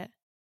like it?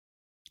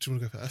 Do you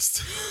want to go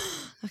first?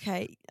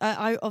 Okay,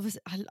 I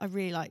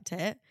really liked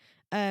it.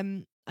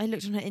 I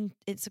looked on her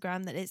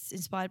Instagram that it's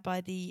inspired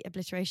by the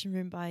Obliteration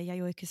Room by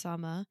Yayoi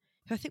Kusama,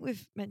 who I think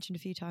we've mentioned a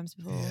few times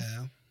before.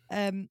 Yeah.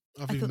 I've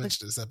even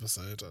mentioned this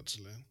episode,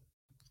 actually.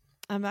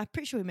 I'm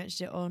pretty sure we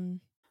mentioned it on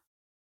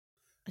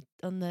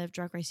the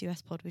Drag Race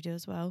US pod we do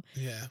as well.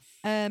 Yeah.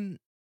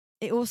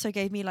 It also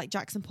gave me like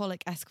Jackson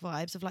Pollock-esque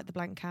vibes of like the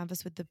blank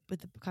canvas with the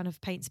kind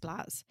of paint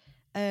splats.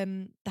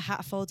 The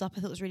hat folds up, I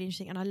thought it was really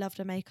interesting, and I loved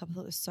her makeup. I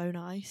thought it was so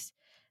nice.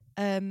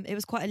 It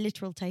was quite a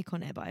literal take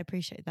on it, but I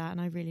appreciate that,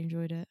 and I really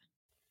enjoyed it.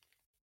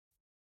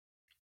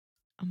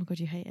 Oh my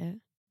god, you hate it.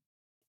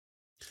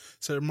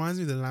 So it reminds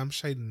me of the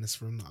lampshade in this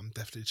room that I'm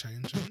definitely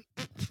changing.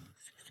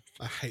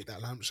 I hate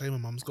that lampshade. My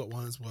mum's got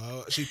one as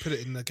well. She put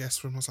it in the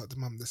guest room. I was like,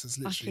 Mum, this is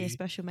literally... Actually a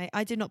special, mate.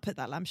 I did not put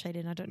that lampshade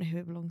in. I don't know who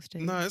it belongs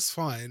to. No, it's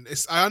fine.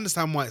 I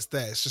understand why it's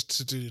there. It's just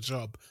to do the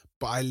job.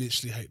 But I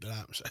literally hate the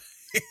lampshade.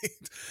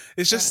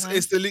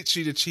 It's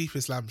literally the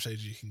cheapest lampshade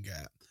you can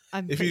get.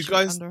 I'm pretty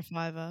sure it's under a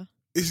 $5.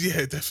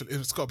 Yeah, definitely.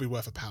 It's got to be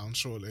worth £1,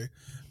 surely.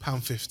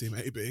 £1.50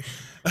 maybe.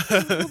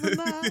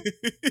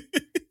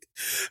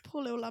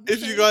 Poor little lampshade.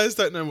 If you guys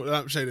don't know what the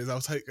lampshade is, I'll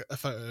take a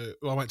photo.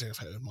 Well, I won't take a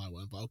photo of my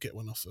one, but I'll get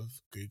one off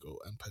of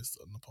Google and post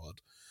it on the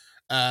pod.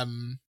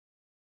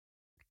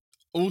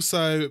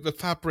 Also, the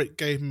fabric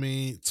gave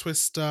me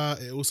Twister.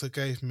 It also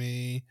gave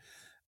me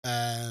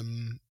what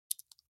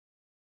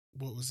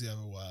was the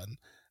other one?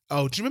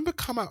 Oh, do you remember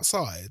Come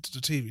Outside,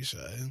 the TV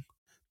show?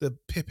 The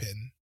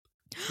Pippin.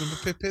 Remember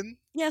Pippin?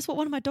 Yeah, that's what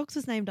one of my dogs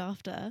was named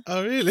after.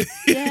 Oh, really?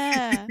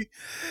 Yeah.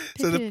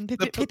 Pippin,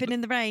 Pippin in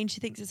the rain. She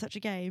thinks it's such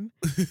a game.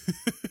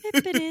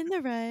 Pippin in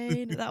the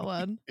rain. That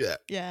one. Yeah.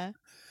 Yeah.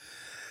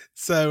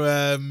 So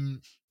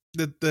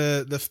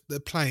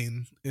the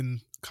plane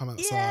in Come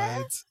Outside.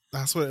 Yeah.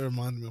 That's what it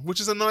reminded me of, which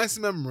is a nice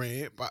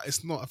memory, but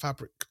it's not a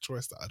fabric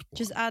choice that I'd want.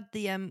 Just add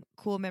the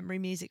core memory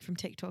music from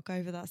TikTok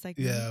over that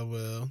segment. Yeah, I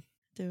will.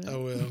 Do it. I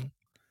will.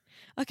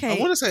 Okay. I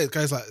want to say it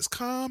goes like, it's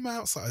come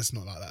outside. It's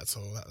not like that at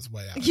all. That was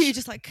way out. You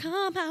just like,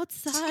 come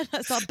outside.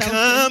 That's not belting.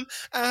 Come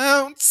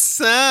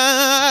outside.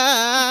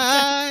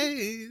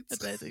 I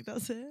don't think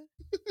that's it.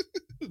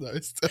 No,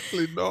 it's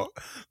definitely not.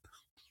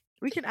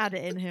 We can add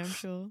it in here, I'm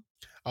sure.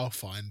 I'll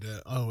find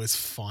it. I always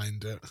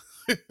find it.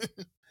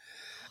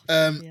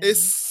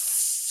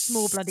 It's It's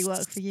more bloody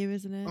work for you,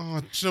 isn't it? Oh,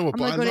 do you know what? Oh But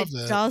my I God, love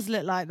it it. does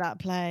look like that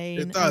plane.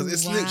 It does. Oh,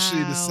 It's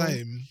literally the wow.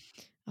 same.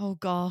 Oh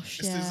gosh,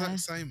 It's the yeah. exact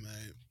same,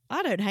 mate.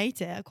 I don't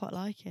hate it. I quite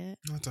like it.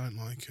 I don't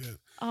like it.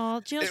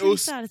 Oh, do you know what's It really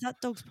also- sad? Is that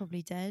dog's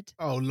probably dead.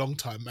 Oh, long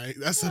time, mate.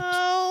 That's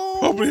Oh,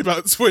 probably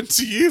about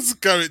 20 years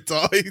ago it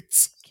died.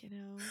 you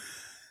know.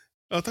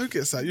 Oh, don't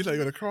get sad. You're not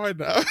going to cry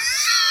now.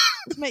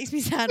 It makes me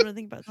sad when I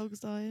think about dogs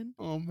dying.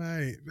 Oh,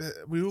 mate.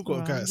 We all got to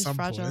Alright, go I'm at just some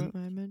fragile point. at the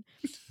moment.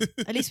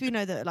 At least we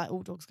know that like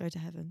all dogs go to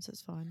heaven, so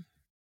it's fine.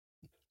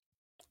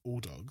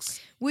 All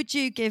dogs. Would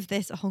you give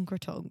this a honk or a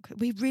tonk?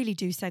 We really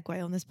do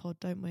segue on this pod,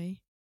 don't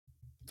we?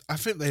 I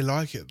think they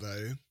like it,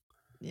 though.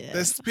 Yeah.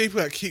 There's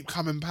people that keep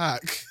coming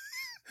back.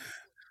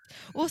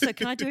 Also,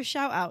 can I do a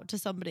shout out to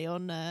somebody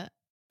on? I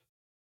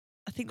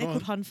think they're Go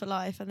called on. Hun for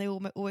Life, and they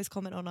always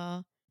comment on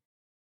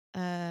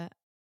our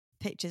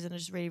pictures, and I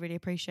just really, really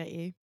appreciate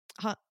you.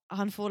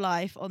 Hun for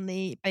Life on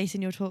the Base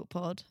in Your Talk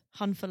pod.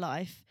 Hun for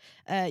Life.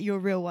 You're a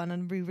real one,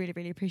 and we really,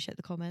 really appreciate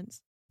the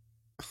comments.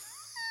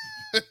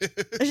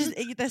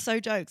 They're so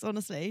jokes,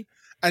 honestly.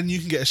 And you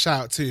can get a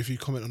shout out too if you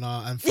comment on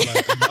our and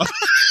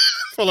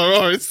follow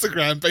our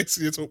Instagram,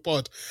 basically your talk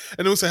pod.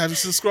 And also, have you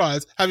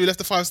subscribed? Have you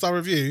left a 5-star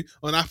review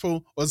on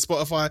Apple, on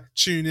Spotify,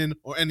 TuneIn,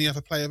 or any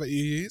other player that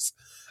you use?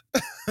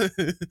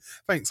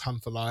 Thanks, Hun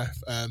for Life.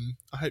 I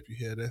hope you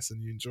hear this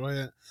and you enjoy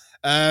it.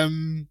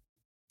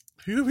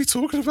 Who are we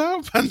talking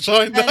about?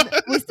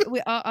 Pangina.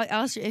 I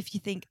asked you if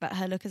you think that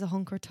her look is a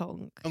honk or a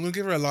tonk. I'm gonna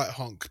give her a light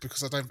honk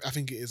because I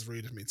think it is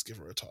rude of me to give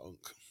her a tonk.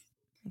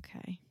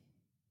 Okay.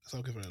 So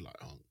I'll give her a light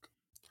honk.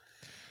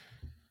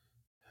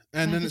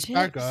 And Bagger then it's tips.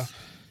 Bagger.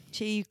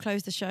 She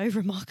closed the show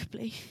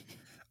remarkably.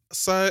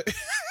 So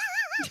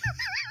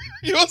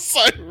you're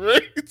so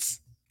rude.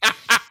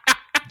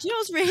 Do you know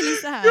what's really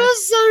sad? You're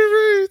so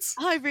rude.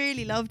 I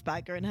really loved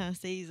Bagger in her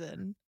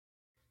season.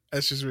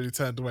 And she's really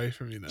turned away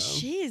from you now.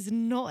 She is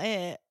not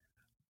it.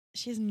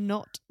 She is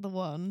not the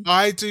one.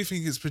 I do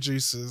think it's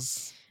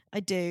producers. I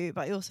do,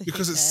 but I also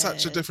because think it's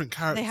such a different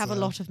character. they have a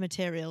lot of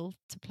material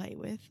to play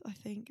with, I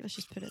think. Let's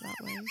just put it that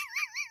way.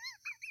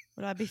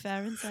 Would I be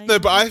fair in saying No,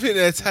 but that? I think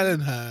they're telling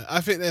her.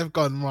 I think they've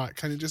gone, right,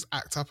 can you just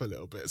act up a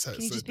little bit? So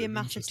Can you just be a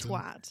massive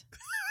twat?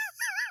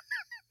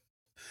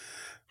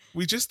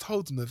 We just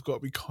told them they've got to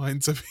be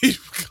kind to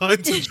people,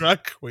 kind to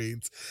drag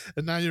queens,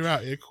 and now you're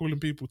out here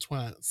calling people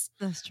twats.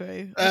 That's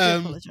true. I do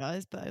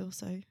apologise, but I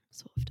also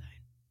sort of don't.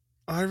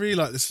 I really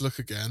like this look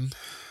again.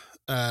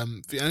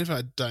 The only thing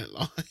I don't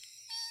like,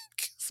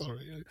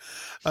 sorry,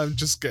 I'm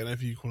just getting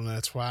over you calling her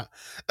a twat.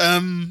 The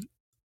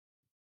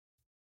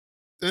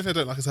only thing I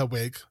don't like is her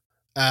wig.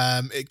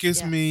 It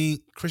gives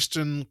me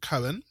Christian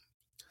Cohen.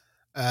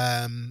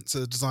 So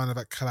the designer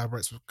that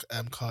collaborates with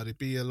Cardi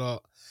B a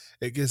lot.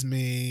 It gives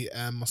me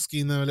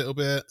Moschino a little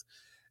bit.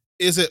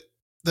 Is it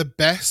the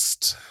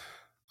best?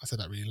 I said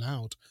that really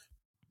loud.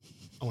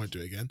 I won't do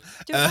it again.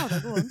 Do it louder,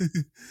 go on.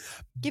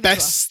 Give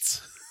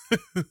best. It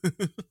to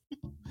us.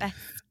 Best.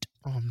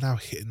 Oh, I'm now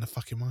hitting the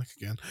fucking mic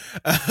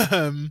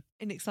again.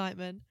 In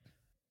excitement.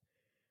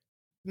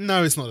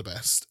 No, it's not the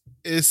best.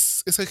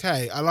 It's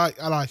okay. I like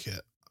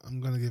it. I'm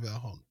gonna give it a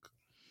honk.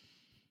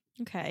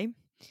 Okay.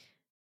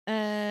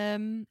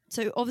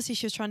 So obviously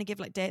she was trying to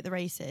give like Day at the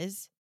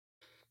Races.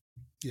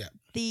 Yeah.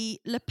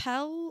 The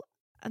lapel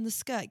and the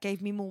skirt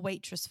gave me more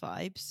waitress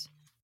vibes.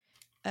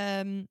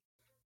 The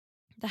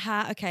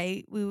hat,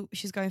 okay,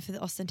 she's going for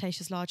the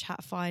ostentatious large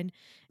hat, fine.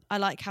 I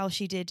like how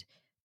she did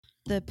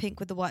the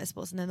pink with the white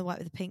spots and then the white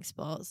with the pink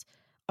spots.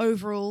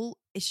 Overall,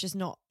 it's just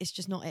not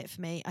it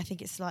for me. I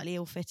think it's slightly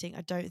ill-fitting.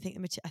 I don't think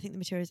I think the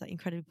material is like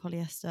incredibly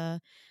polyester.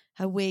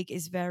 Her wig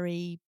is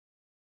very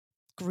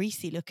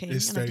greasy looking,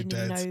 It's and I very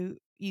didn't dead. even know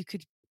you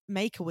could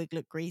make a wig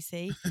look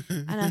greasy.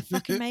 And her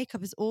fucking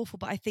makeup is awful,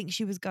 but I think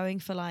she was going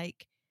for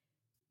like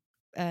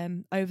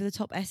over the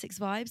top Essex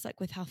vibes, like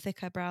with how thick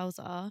her brows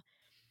are.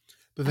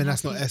 But then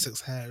that's not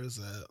Essex hair, is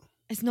it?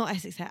 It's not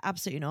Essex hair,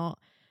 absolutely not.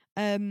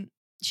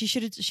 She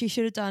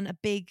should have done a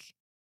big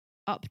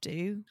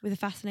updo with a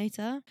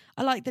fascinator.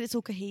 I like that it's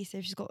all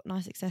cohesive. She's got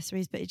nice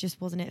accessories, but it just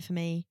wasn't it for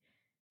me.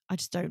 I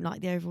just don't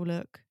like the overall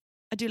look.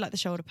 I do like the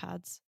shoulder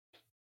pads.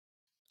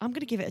 I'm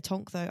going to give it a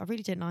tonk, though. I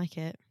really didn't like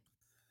it.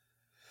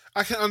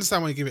 I can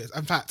understand why you give it.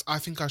 In fact, I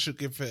think I should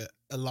give it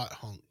a light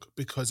honk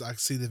because I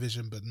see the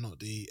vision but not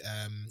the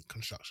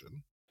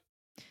construction.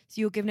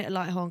 So you're giving it a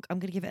light honk. I'm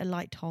going to give it a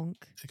light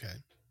honk. Okay.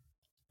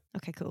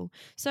 Okay, cool.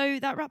 So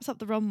that wraps up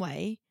the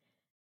runway.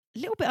 A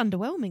little bit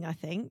underwhelming, I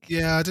think.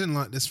 Yeah, I didn't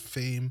like this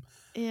theme.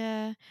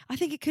 Yeah, I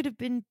think it could have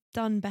been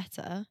done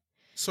better.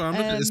 Sorry, I'm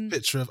looking at this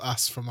picture of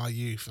us from our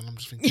youth and I'm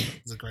just thinking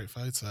it's a great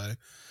photo.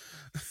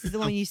 Is the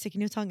one you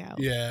sticking your tongue out?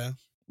 Yeah.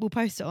 We'll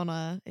post it on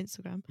our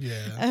Instagram.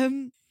 Yeah.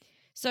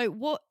 So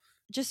what,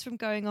 just from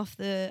going off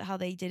how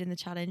they did in the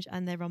challenge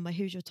and their runway,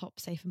 who's your top,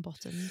 safe and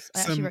bottoms?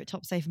 I actually wrote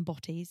top, safe and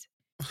botties.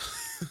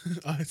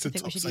 I said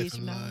top, safe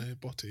and low,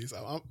 botties.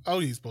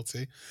 I'll use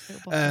botty.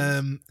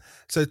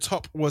 So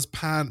top was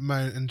Pan,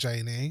 Moan and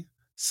Janie.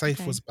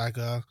 Safe was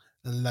Bagger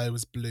and low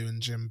was Blue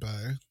and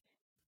Jimbo.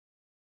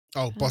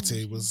 Oh,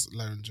 botty was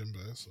low and Jimbo,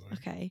 sorry.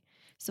 Okay.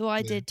 So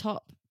I did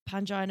top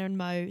Pangina and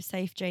Mo,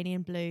 Safe, Janie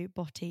and Blue,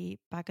 Botty,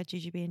 Bagger,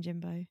 Jujubee and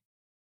Jimbo.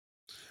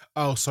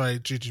 Oh, sorry,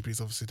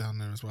 Jujubee's obviously down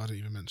there as well. I didn't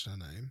even mention her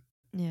name.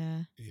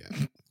 Yeah.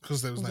 Yeah,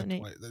 because there was no Wasn't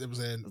it? point. There was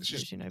in. There's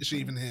Is literally no she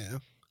point. even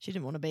here? She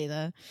didn't want to be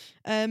there.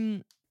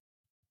 And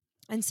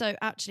so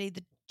actually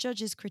the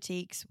judges'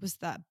 critiques was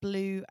that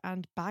Blue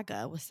and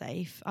Bagger were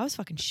safe. I was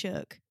fucking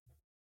shook.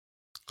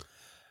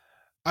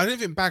 I didn't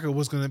think Bagger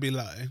was going to be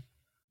low.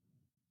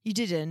 You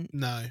didn't?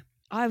 No.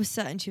 I was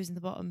certain she was in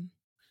the bottom.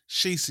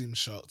 She seemed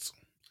shocked.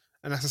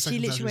 And that's the She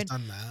second time literally she's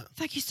done that.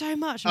 Thank you so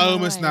much. I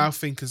almost now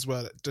think as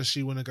well, does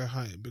she want to go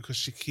home? Because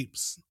she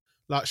keeps,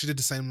 like she did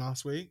the same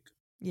last week.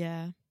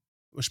 Yeah.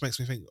 Which makes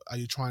me think, are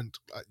you trying,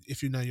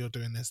 if you know you're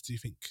doing this, do you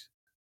think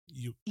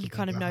you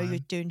kind of know home? you're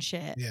doing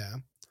shit? Yeah.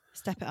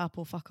 Step it up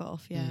or fuck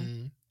off,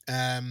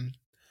 yeah.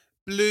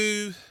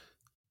 Blue,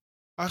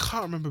 I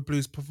can't remember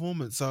Blue's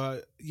performance.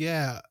 So,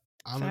 yeah,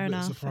 I'm a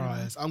bit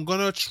surprised. I'm going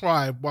to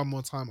try one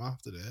more time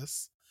after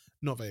this.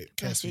 Not that it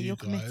cares for you guys.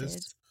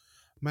 Committed.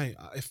 Mate,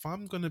 if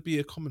I'm going to be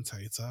a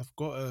commentator, I've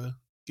got to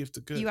give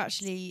the good. You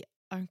actually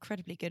are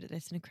incredibly good at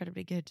this and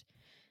incredibly good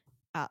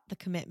at the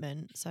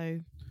commitment. So,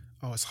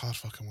 it's hard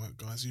fucking work,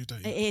 guys. You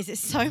don't. It is.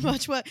 It's so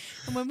much work.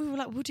 And when we were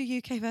like, we'll do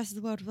UK versus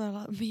the world, we were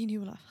like, me and you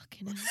were like,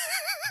 fucking hell.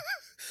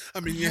 I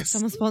mean, yes.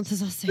 Someone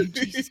sponsors us soon.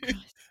 Jesus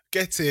Christ.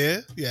 Get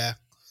here. Yeah.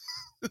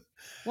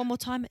 One more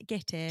time.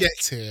 Get here.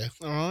 Get here.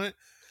 All right.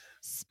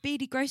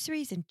 Speedy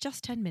groceries in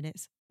just 10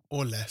 minutes.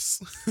 Or less.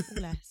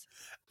 Or less.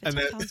 For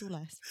 £10 or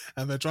less.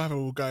 And the driver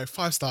will go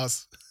 5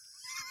 stars.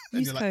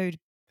 Use code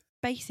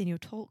BASE in your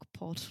talk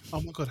pod. Oh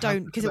my God.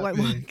 Don't, because it won't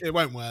work. It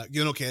won't work.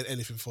 You're not getting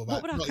anything for that.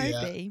 What would our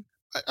code be?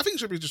 I think it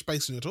should be just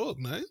based on your talk,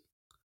 no?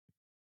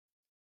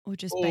 Or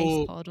just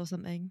base pod or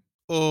something.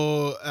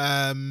 Or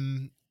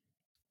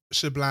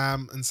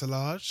Shablam and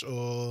Salage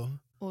or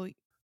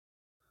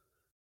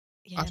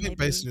yeah, I think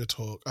based on your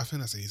talk. I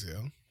think that's easier.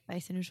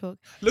 Based on your talk.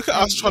 Look at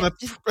us trying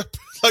to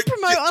like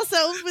promote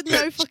ourselves with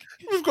no fucking.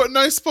 We've got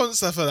no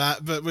sponsor for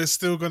that, but we're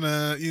still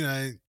gonna,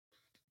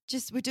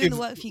 just we're doing the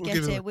work for you. Get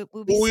it. We'll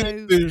be all so. All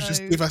you do is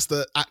just give us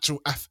the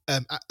actual. I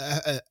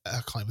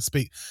can't even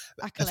speak.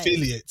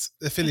 Affiliate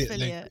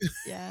link.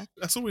 Yeah,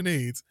 that's all we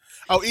need.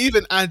 I'll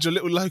even add your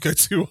little logo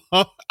to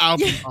our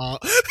album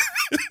art.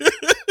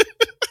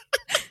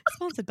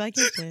 Sponsored by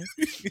Get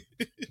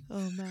It.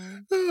 Oh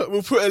man.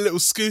 We'll put a little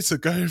scooter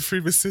going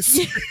through the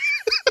system.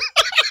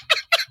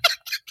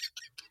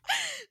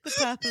 The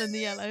purple and the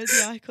yellow is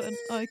the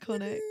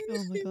iconic.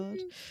 Oh my God.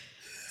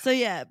 So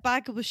yeah,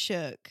 Bagger was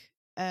shook.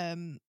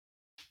 And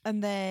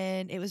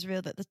then it was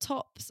revealed that the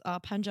tops are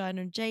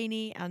Pangina and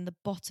Janie, and the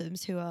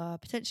bottoms, who are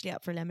potentially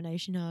up for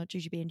elimination, are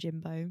Jujubee and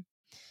Jimbo,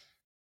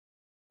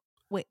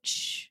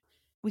 which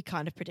we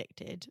kind of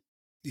predicted.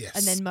 Yes.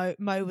 And then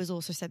Mo was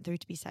also sent through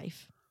to be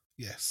safe.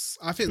 Yes,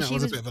 I think that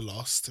was a bit of a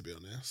loss, to be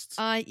honest.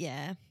 I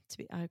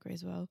agree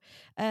as well.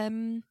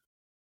 And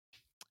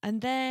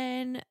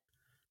then, do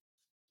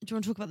you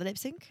want to talk about the lip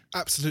sync?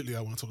 Absolutely,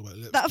 I want to talk about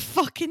the lip sync. That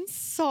fucking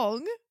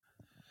song.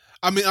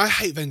 I mean, I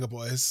hate Venga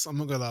Boys. I'm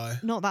not gonna lie.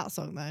 Not that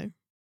song though.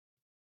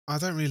 I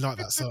don't really like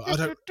that song. I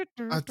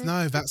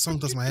know that song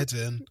does my head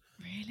in.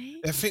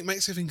 Really? I think it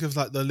makes me think of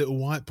like the little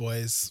white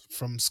boys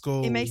from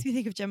school. It makes me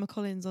think of Gemma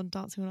Collins on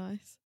Dancing on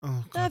Ice.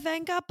 Oh, God. The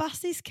Venga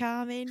bus is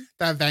coming.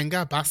 The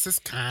Venga bus is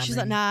coming. She's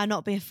like, nah,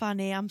 not being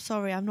funny. I'm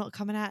sorry, I'm not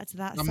coming out to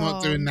that song. I'm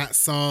not doing that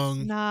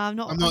song. Nah, I'm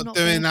not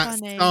doing that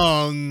funny.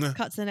 song.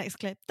 Cut to the next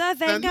clip. The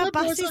Venga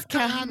bus is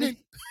coming.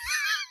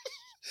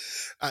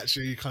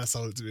 Actually, you kind of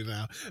sold it to me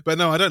now. But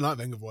no, I don't like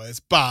Venga Boys.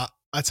 But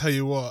I tell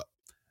you what,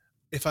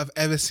 if I've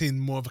ever seen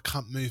more of a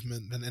cunt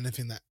movement than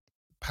anything that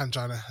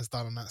Pangina has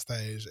done on that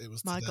stage, it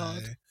was today.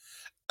 God.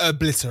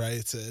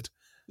 Obliterated.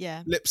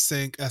 Yeah. Lip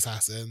sync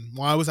assassin.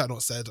 Why was that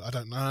not said? I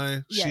don't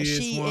know. Yeah,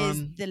 she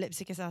is the lip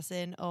sync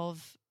assassin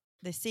of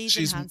this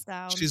season, hands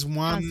down. She's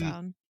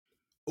won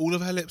all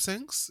of her lip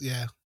syncs.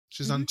 Yeah.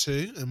 She's done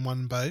 2 and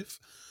won both.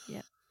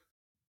 Yeah.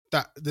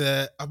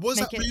 What was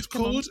that move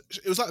called?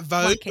 It was like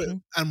Vogue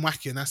and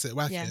whacking. That's it,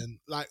 whacking. Yeah.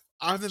 Like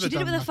I've never. She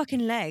did it with her fucking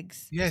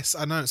legs. Yes,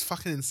 I know, it's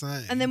fucking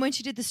insane. And then when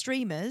she did the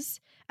streamers,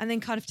 and then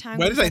kind of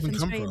tangled. Where did that even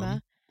come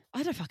from?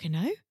 I don't fucking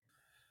know.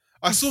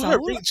 I saw her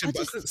reaching,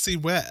 but I couldn't see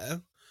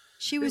where.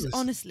 She was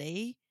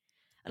honestly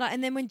like,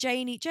 and then when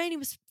Janie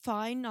was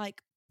fine,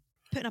 like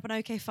putting up an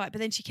okay fight,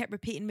 but then she kept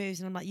repeating moves,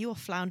 and I'm like, you are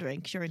floundering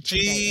because you're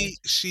intimidated.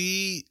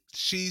 She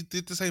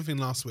did the same thing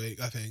last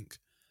week, I think.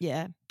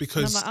 Yeah,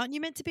 because and I'm like, aren't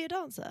you meant to be a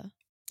dancer?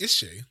 Is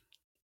she?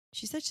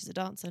 She said she's a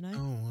dancer, no?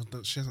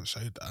 Oh, she hasn't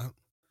showed that.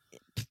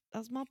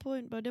 That's my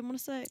point, but I didn't want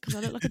to say it because I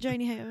look like a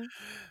Janie hater.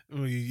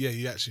 Well, yeah,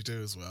 you actually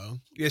do as well.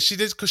 Yeah, she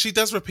did, because she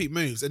does repeat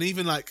moves, and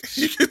even like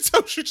you could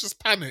tell she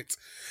just panicked.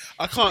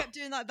 I can't. She kept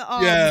doing like the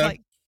arms,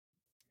 like.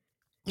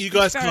 You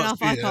guys fair can't enough,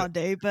 see I it, can't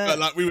do, but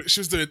like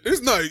she was doing.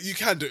 No, you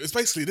can do it. It's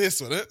basically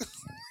this, wasn't it?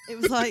 It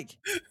was like,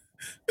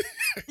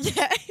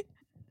 yeah.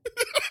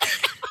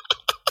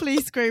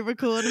 Please screen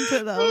record and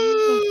put that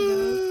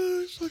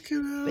on.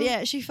 Fucking hell. But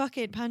yeah, she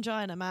fucking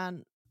Pangina,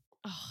 man.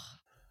 Oh,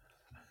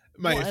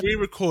 mate, if we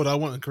record, I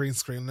want a green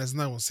screen. There's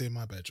no one seeing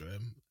my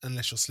bedroom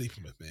unless you're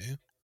sleeping with me.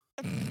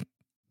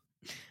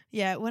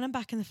 Yeah, when I'm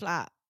back in the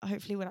flat,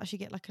 hopefully we'll actually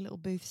get like a little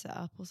booth set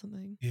up or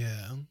something.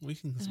 Yeah, we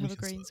can And we have a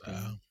can green sort that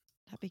out. screen.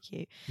 That'd be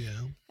cute.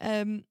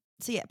 Yeah.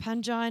 So yeah,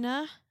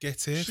 Pangina.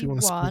 Get it if She you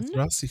want to won.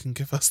 sponsor us. You can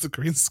give us the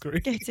green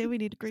screen. Get it? We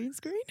need a green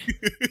screen. Do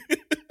you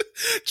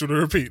want to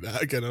repeat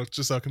that again,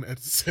 just so I can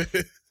edit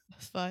it?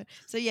 That's fine.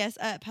 So yes,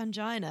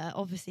 Pangina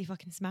obviously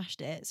fucking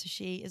smashed it. So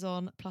she is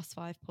on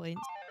 +5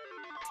 points.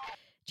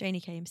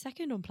 Janie came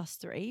second on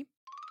 +3.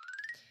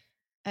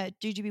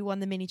 Jujubee won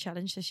the mini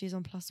challenge, so she's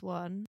on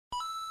 +1.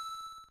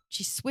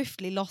 She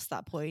swiftly lost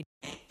that point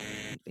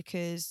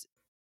because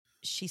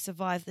she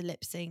survived the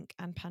lip sync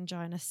and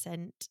Pangina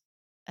sent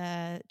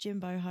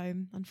Jimbo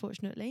home,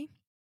 unfortunately.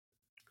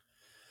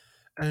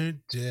 Oh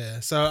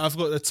dear. So I've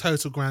got the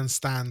total grand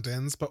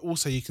stand-ins, but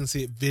also you can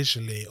see it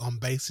visually on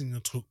Basing Your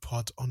Talk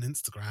Pod on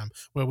Instagram,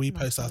 where we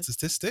post our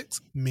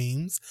statistics,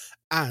 memes,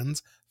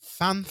 and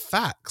fun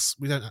facts.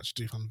 We don't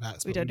actually do fun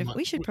facts. We but don't.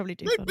 We should probably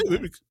do fun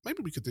facts.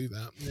 Maybe we could do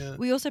that. Yeah.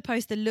 We also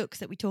post the looks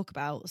that we talk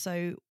about,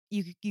 so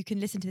you can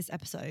listen to this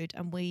episode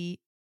and we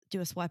do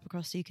a swipe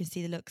across so you can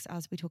see the looks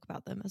as we talk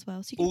about them as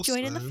well. So you can Also,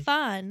 join in the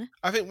fun.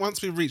 I think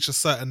once we reach a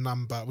certain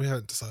number, we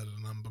haven't decided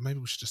a number. Maybe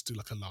we should just do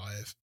like a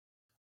live.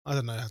 I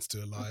don't know how to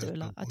do a live. I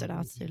don't know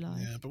how to do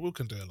live. Yeah, but we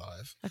can do a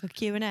live. Like a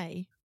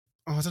Q&A.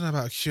 Oh, I don't know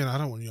about a Q&A. I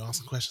don't want you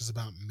asking questions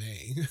about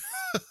me.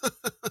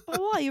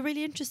 Oh, why? You're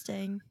really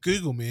interesting.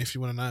 Google me if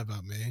you want to know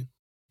about me.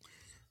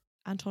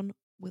 Anton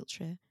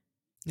Wiltshire.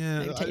 Yeah.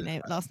 Maybe take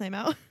your last name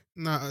out.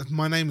 No,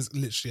 my name is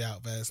literally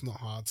out there. It's not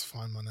hard to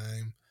find my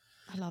name.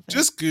 I love it.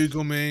 Just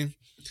Google me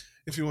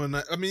if you want to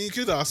know. I mean, you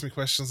could ask me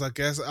questions, I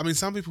guess. I mean,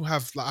 some people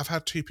have, like, I've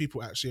had 2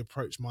 people actually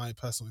approach my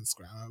personal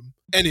Instagram.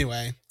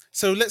 Anyway,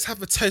 so let's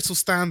have a total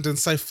stand-in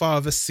so far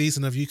this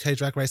season of UK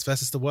Drag Race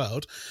versus the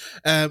World.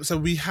 So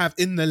we have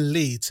in the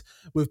lead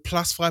with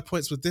 +5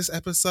 points with this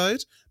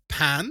episode,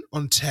 Pan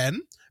on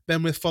 10.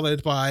 Then we're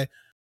followed by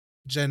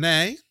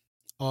Janae,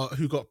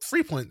 who got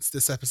 3 points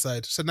this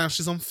episode. So now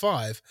she's on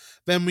 5.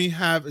 Then we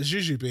have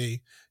Jujubee,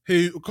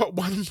 who got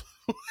 1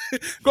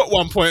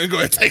 point and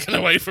got it taken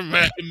away from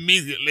her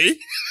immediately.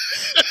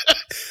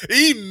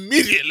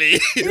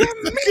 Immediately.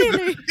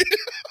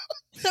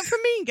 Is that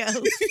from Mean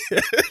Girls?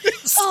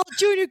 Yes. Oh,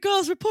 junior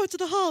girls report to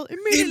the hall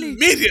immediately.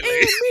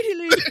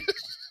 Immediately.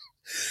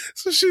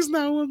 So she's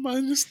now on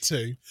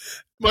 -2.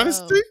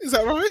 -2? Is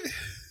that right?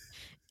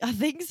 I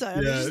think so. Yeah.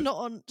 I mean, she's not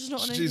on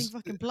anything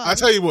fucking blood. I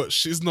tell you what,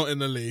 she's not in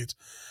the lead.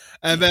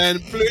 And then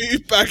Blue,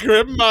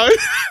 Bagger and Mo.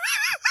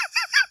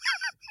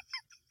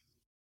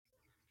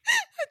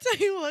 I tell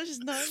you what, she's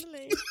not in the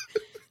lead.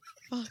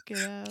 Fucking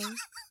hell.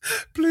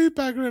 Blue,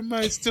 Bagger and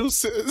Mo still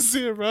sit at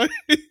 0.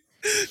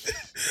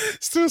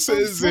 Still sit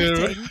at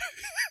 0.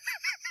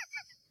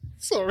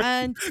 Sorry.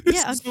 And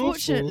yeah,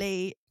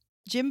 unfortunately,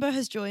 Jimbo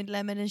has joined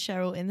Lemon and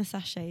Cheryl in the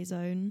sachet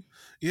zone.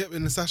 Yep,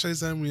 in the sachet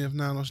zone, we have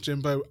now lost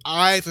Jimbo.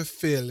 I have a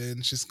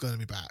feeling she's going to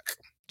be back.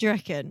 Do you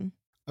reckon?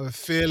 I have a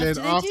feeling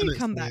do after they do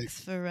comebacks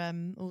for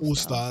All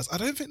Stars. I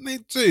don't think they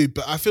do,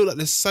 but I feel like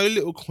there's so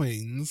little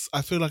queens.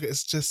 I feel like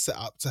it's just set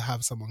up to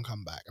have someone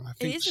come back, and I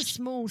think it is a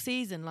small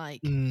season.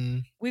 Like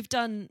we've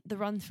done the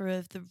run through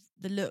of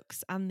the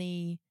looks and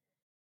the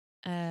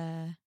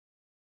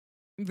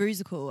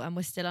musical, and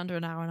we're still under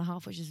an hour and a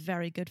half, which is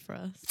very good for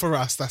us. For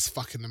us, that's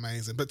fucking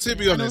amazing. But to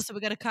be honest, and also we're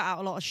going to cut out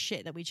a lot of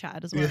shit that we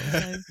chatted as well.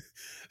 Yeah.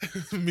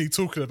 So. Me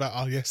talking about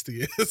our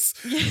yesteryears,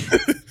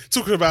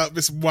 talking about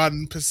this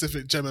one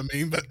Pacific Gemma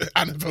meme that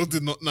Annabelle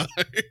did not know.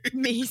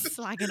 Me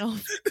slagging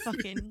off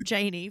fucking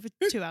Janie for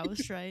 2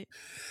 hours straight.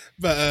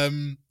 But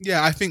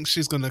yeah, I think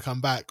she's going to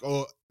come back,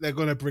 or they're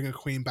going to bring a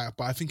queen back.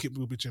 But I think it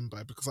will be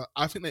Jimbo, because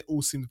I think they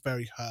all seemed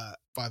very hurt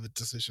by the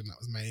decision that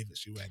was made that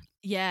she went.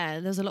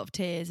 Yeah, there was a lot of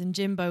tears, and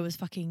Jimbo was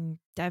fucking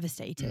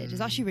devastated. It was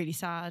actually really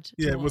sad.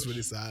 Yeah, it was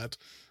really sad.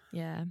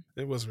 Yeah,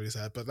 it was really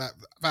sad. But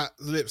that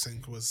lip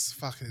sync was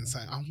fucking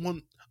insane. I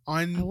want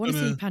to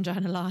see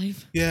Pangina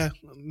live. Yeah,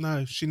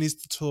 no, she needs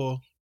to tour.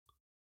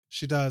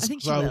 She does. I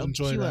think she will. Would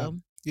enjoy that.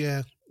 Will.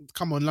 Yeah,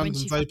 come on,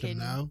 London's open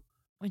now.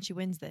 When she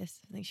wins this,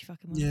 I think she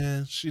fucking will.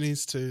 Yeah, she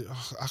needs to.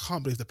 Oh, I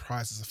can't believe the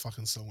prize is a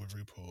fucking song with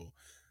RuPaul.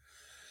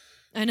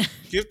 I know.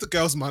 Give the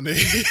girls money.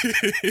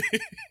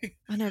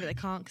 I know, but they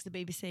can't because the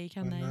BBC,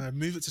 can they? No,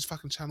 move it to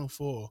fucking Channel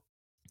 4.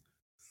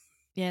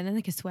 Yeah, and then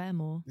they can swear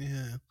more.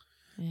 Yeah.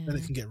 Then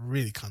it can get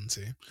really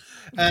cunty.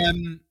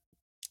 Do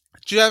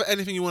you have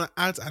anything you want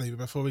to add, Annie,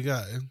 before we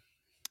go?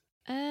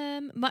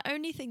 My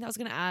only thing that I was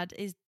going to add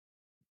is,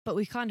 but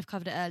we kind of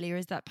covered it earlier,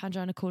 is that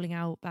Pangina calling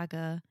out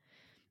Bagger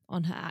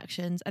on her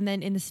actions. And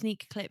then in the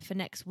sneak clip for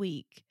next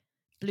week,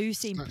 Blue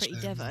seemed pretty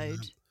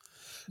devoed.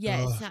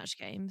 Yeah, it's Snatch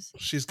Games.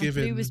 She's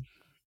giving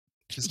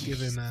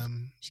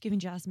Jasmine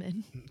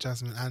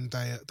and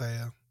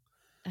Daya.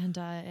 And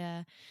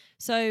yeah.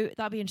 So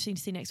that'll be interesting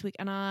to see next week.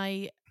 And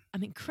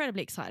I'm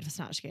incredibly excited for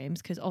Snatch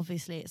Games because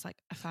obviously it's like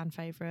a fan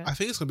favourite. I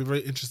think it's going to be very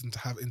interesting to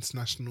have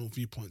international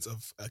viewpoints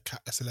of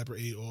a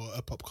celebrity or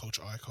a pop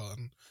culture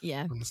icon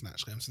from the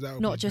Snatch Games. So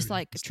not just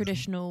really like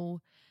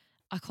traditional,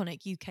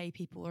 iconic UK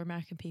people or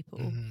American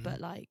people, but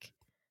like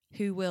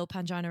who will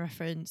Pangina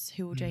reference,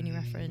 who will Janie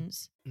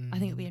reference. I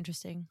think it'll be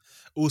interesting.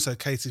 Also,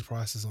 Katie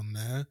Price is on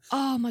there.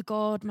 Oh my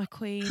God, my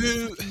queen.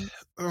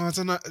 I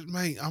don't know,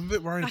 mate. I'm a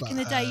bit worried about Back in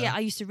the day, her. yeah, I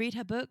used to read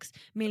her books.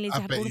 Me and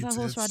Lizzie had all of her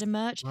horse riding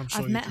merch.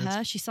 I've met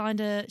her. She signed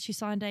a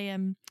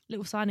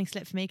little signing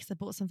slip for me because I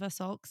bought some of her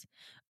socks.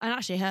 And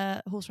actually,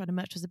 her horse riding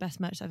merch was the best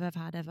merch I've ever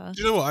had ever.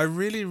 Do you know what? I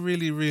really,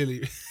 really,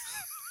 really.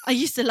 I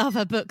used to love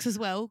her books as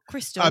well.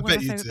 Crystal, one of my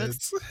favourite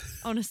books.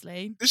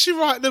 Honestly. Did she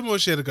write them or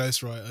she had a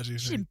ghostwriter?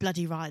 She didn't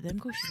bloody write them.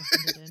 Of course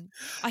she didn't.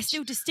 I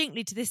still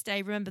distinctly to this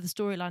day remember the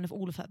storyline of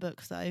all of her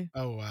books though.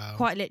 Oh wow.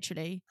 Quite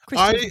literally.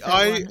 Crystal's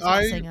a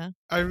singer.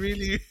 I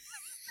really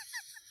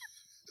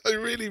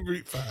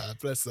root for her,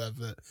 bless her,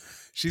 but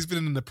she's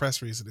been in the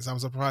press recently, so I'm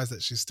surprised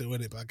that she's still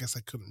in it, but I guess I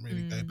couldn't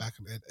really go back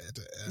and edit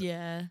it.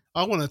 Yeah.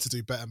 I want her to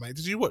do better, mate.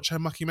 Did you watch her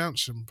Mucky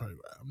Mansion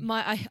programme?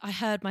 I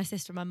heard my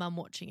sister and my mum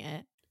watching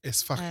it.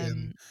 It's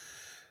fucking...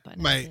 but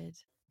mate,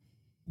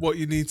 what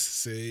you need to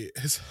see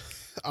is...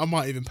 I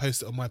might even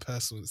post it on my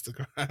personal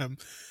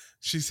Instagram.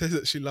 She says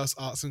that she loves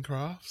arts and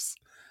crafts.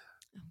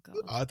 Oh,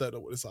 God. I don't know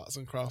what this arts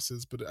and crafts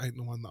is, but it ain't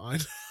the one that I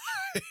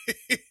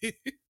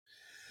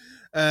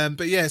know.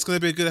 But yeah, it's going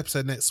to be a good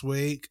episode next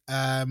week.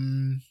 Yeah,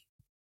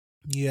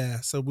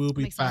 so we'll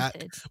be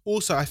back.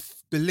 Also, I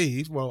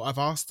believe, well, I've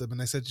asked them and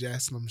they said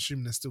yes, and I'm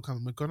assuming they're still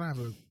coming. We're going to have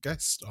a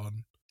guest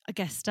on. A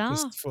guest star?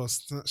 For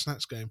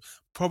Snatch Game.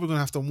 Probably going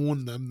to have to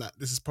warn them that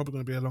this is probably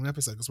going to be a long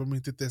episode, because when we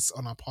did this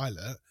on our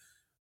pilot,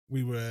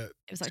 it was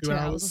like 2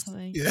 hours or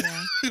something.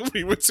 Yeah.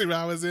 We were 2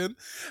 hours in.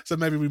 So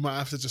maybe we might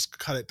have to just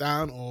cut it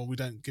down, or we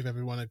don't give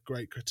everyone a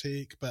great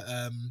critique. But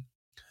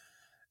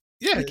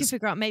yeah, we can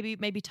figure out maybe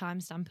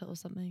timestamp it or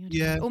something.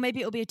 Yeah, or maybe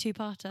it'll be a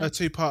two-parter. A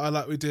two-parter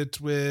like we did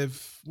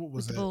with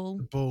the ball.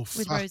 The ball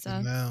with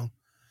Rosa. Now.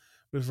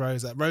 With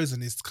Rosa. Rosa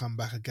needs to come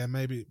back again.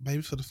 Maybe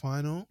for the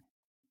final.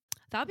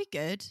 That'd be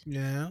good.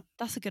 Yeah,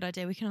 that's a good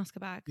idea. We can ask her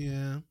back.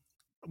 Yeah.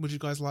 Would you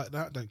guys like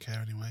that? Don't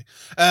care anyway.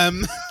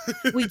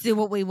 We do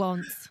what we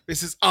want.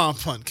 This is our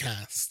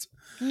podcast,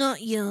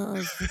 not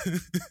yours.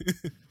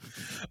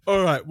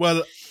 All right.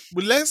 Well,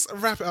 let's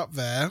wrap it up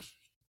there.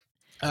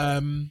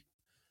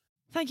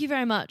 Thank you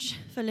very much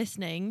for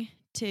listening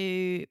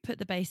to Put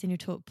the Bass in Your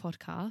Talk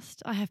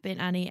podcast. I have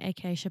been Annie,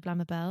 aka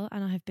Shablamabel,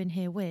 and I have been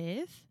here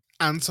with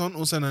Anton,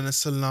 also known as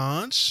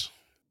Solange.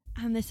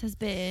 And this has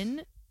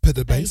been Put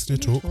the Bass in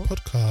Your Talk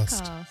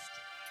podcast.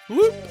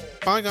 Whoop.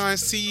 Bye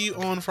guys, see you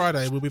on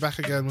Friday. We'll be back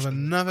again with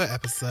another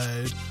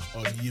episode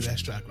of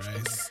US Drag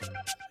Race.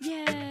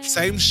 Yay.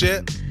 Same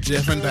shit,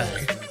 different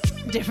day.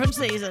 Different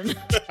season.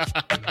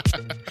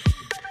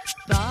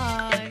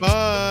 Bye.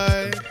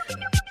 Bye.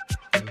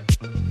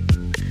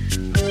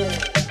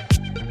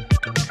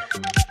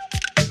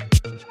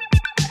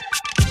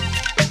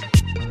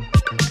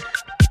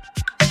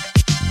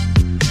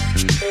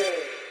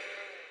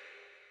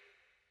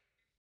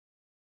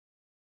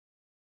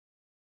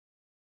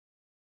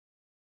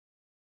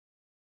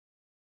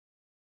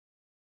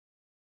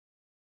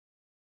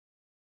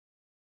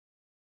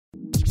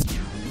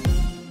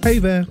 Hey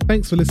there,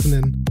 thanks for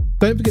listening.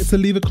 Don't forget to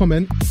leave a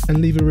comment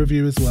and leave a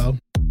review as well.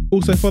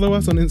 Also follow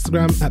us on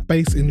Instagram at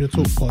Bass in Your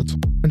Talk Pod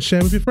and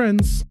share with your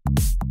friends.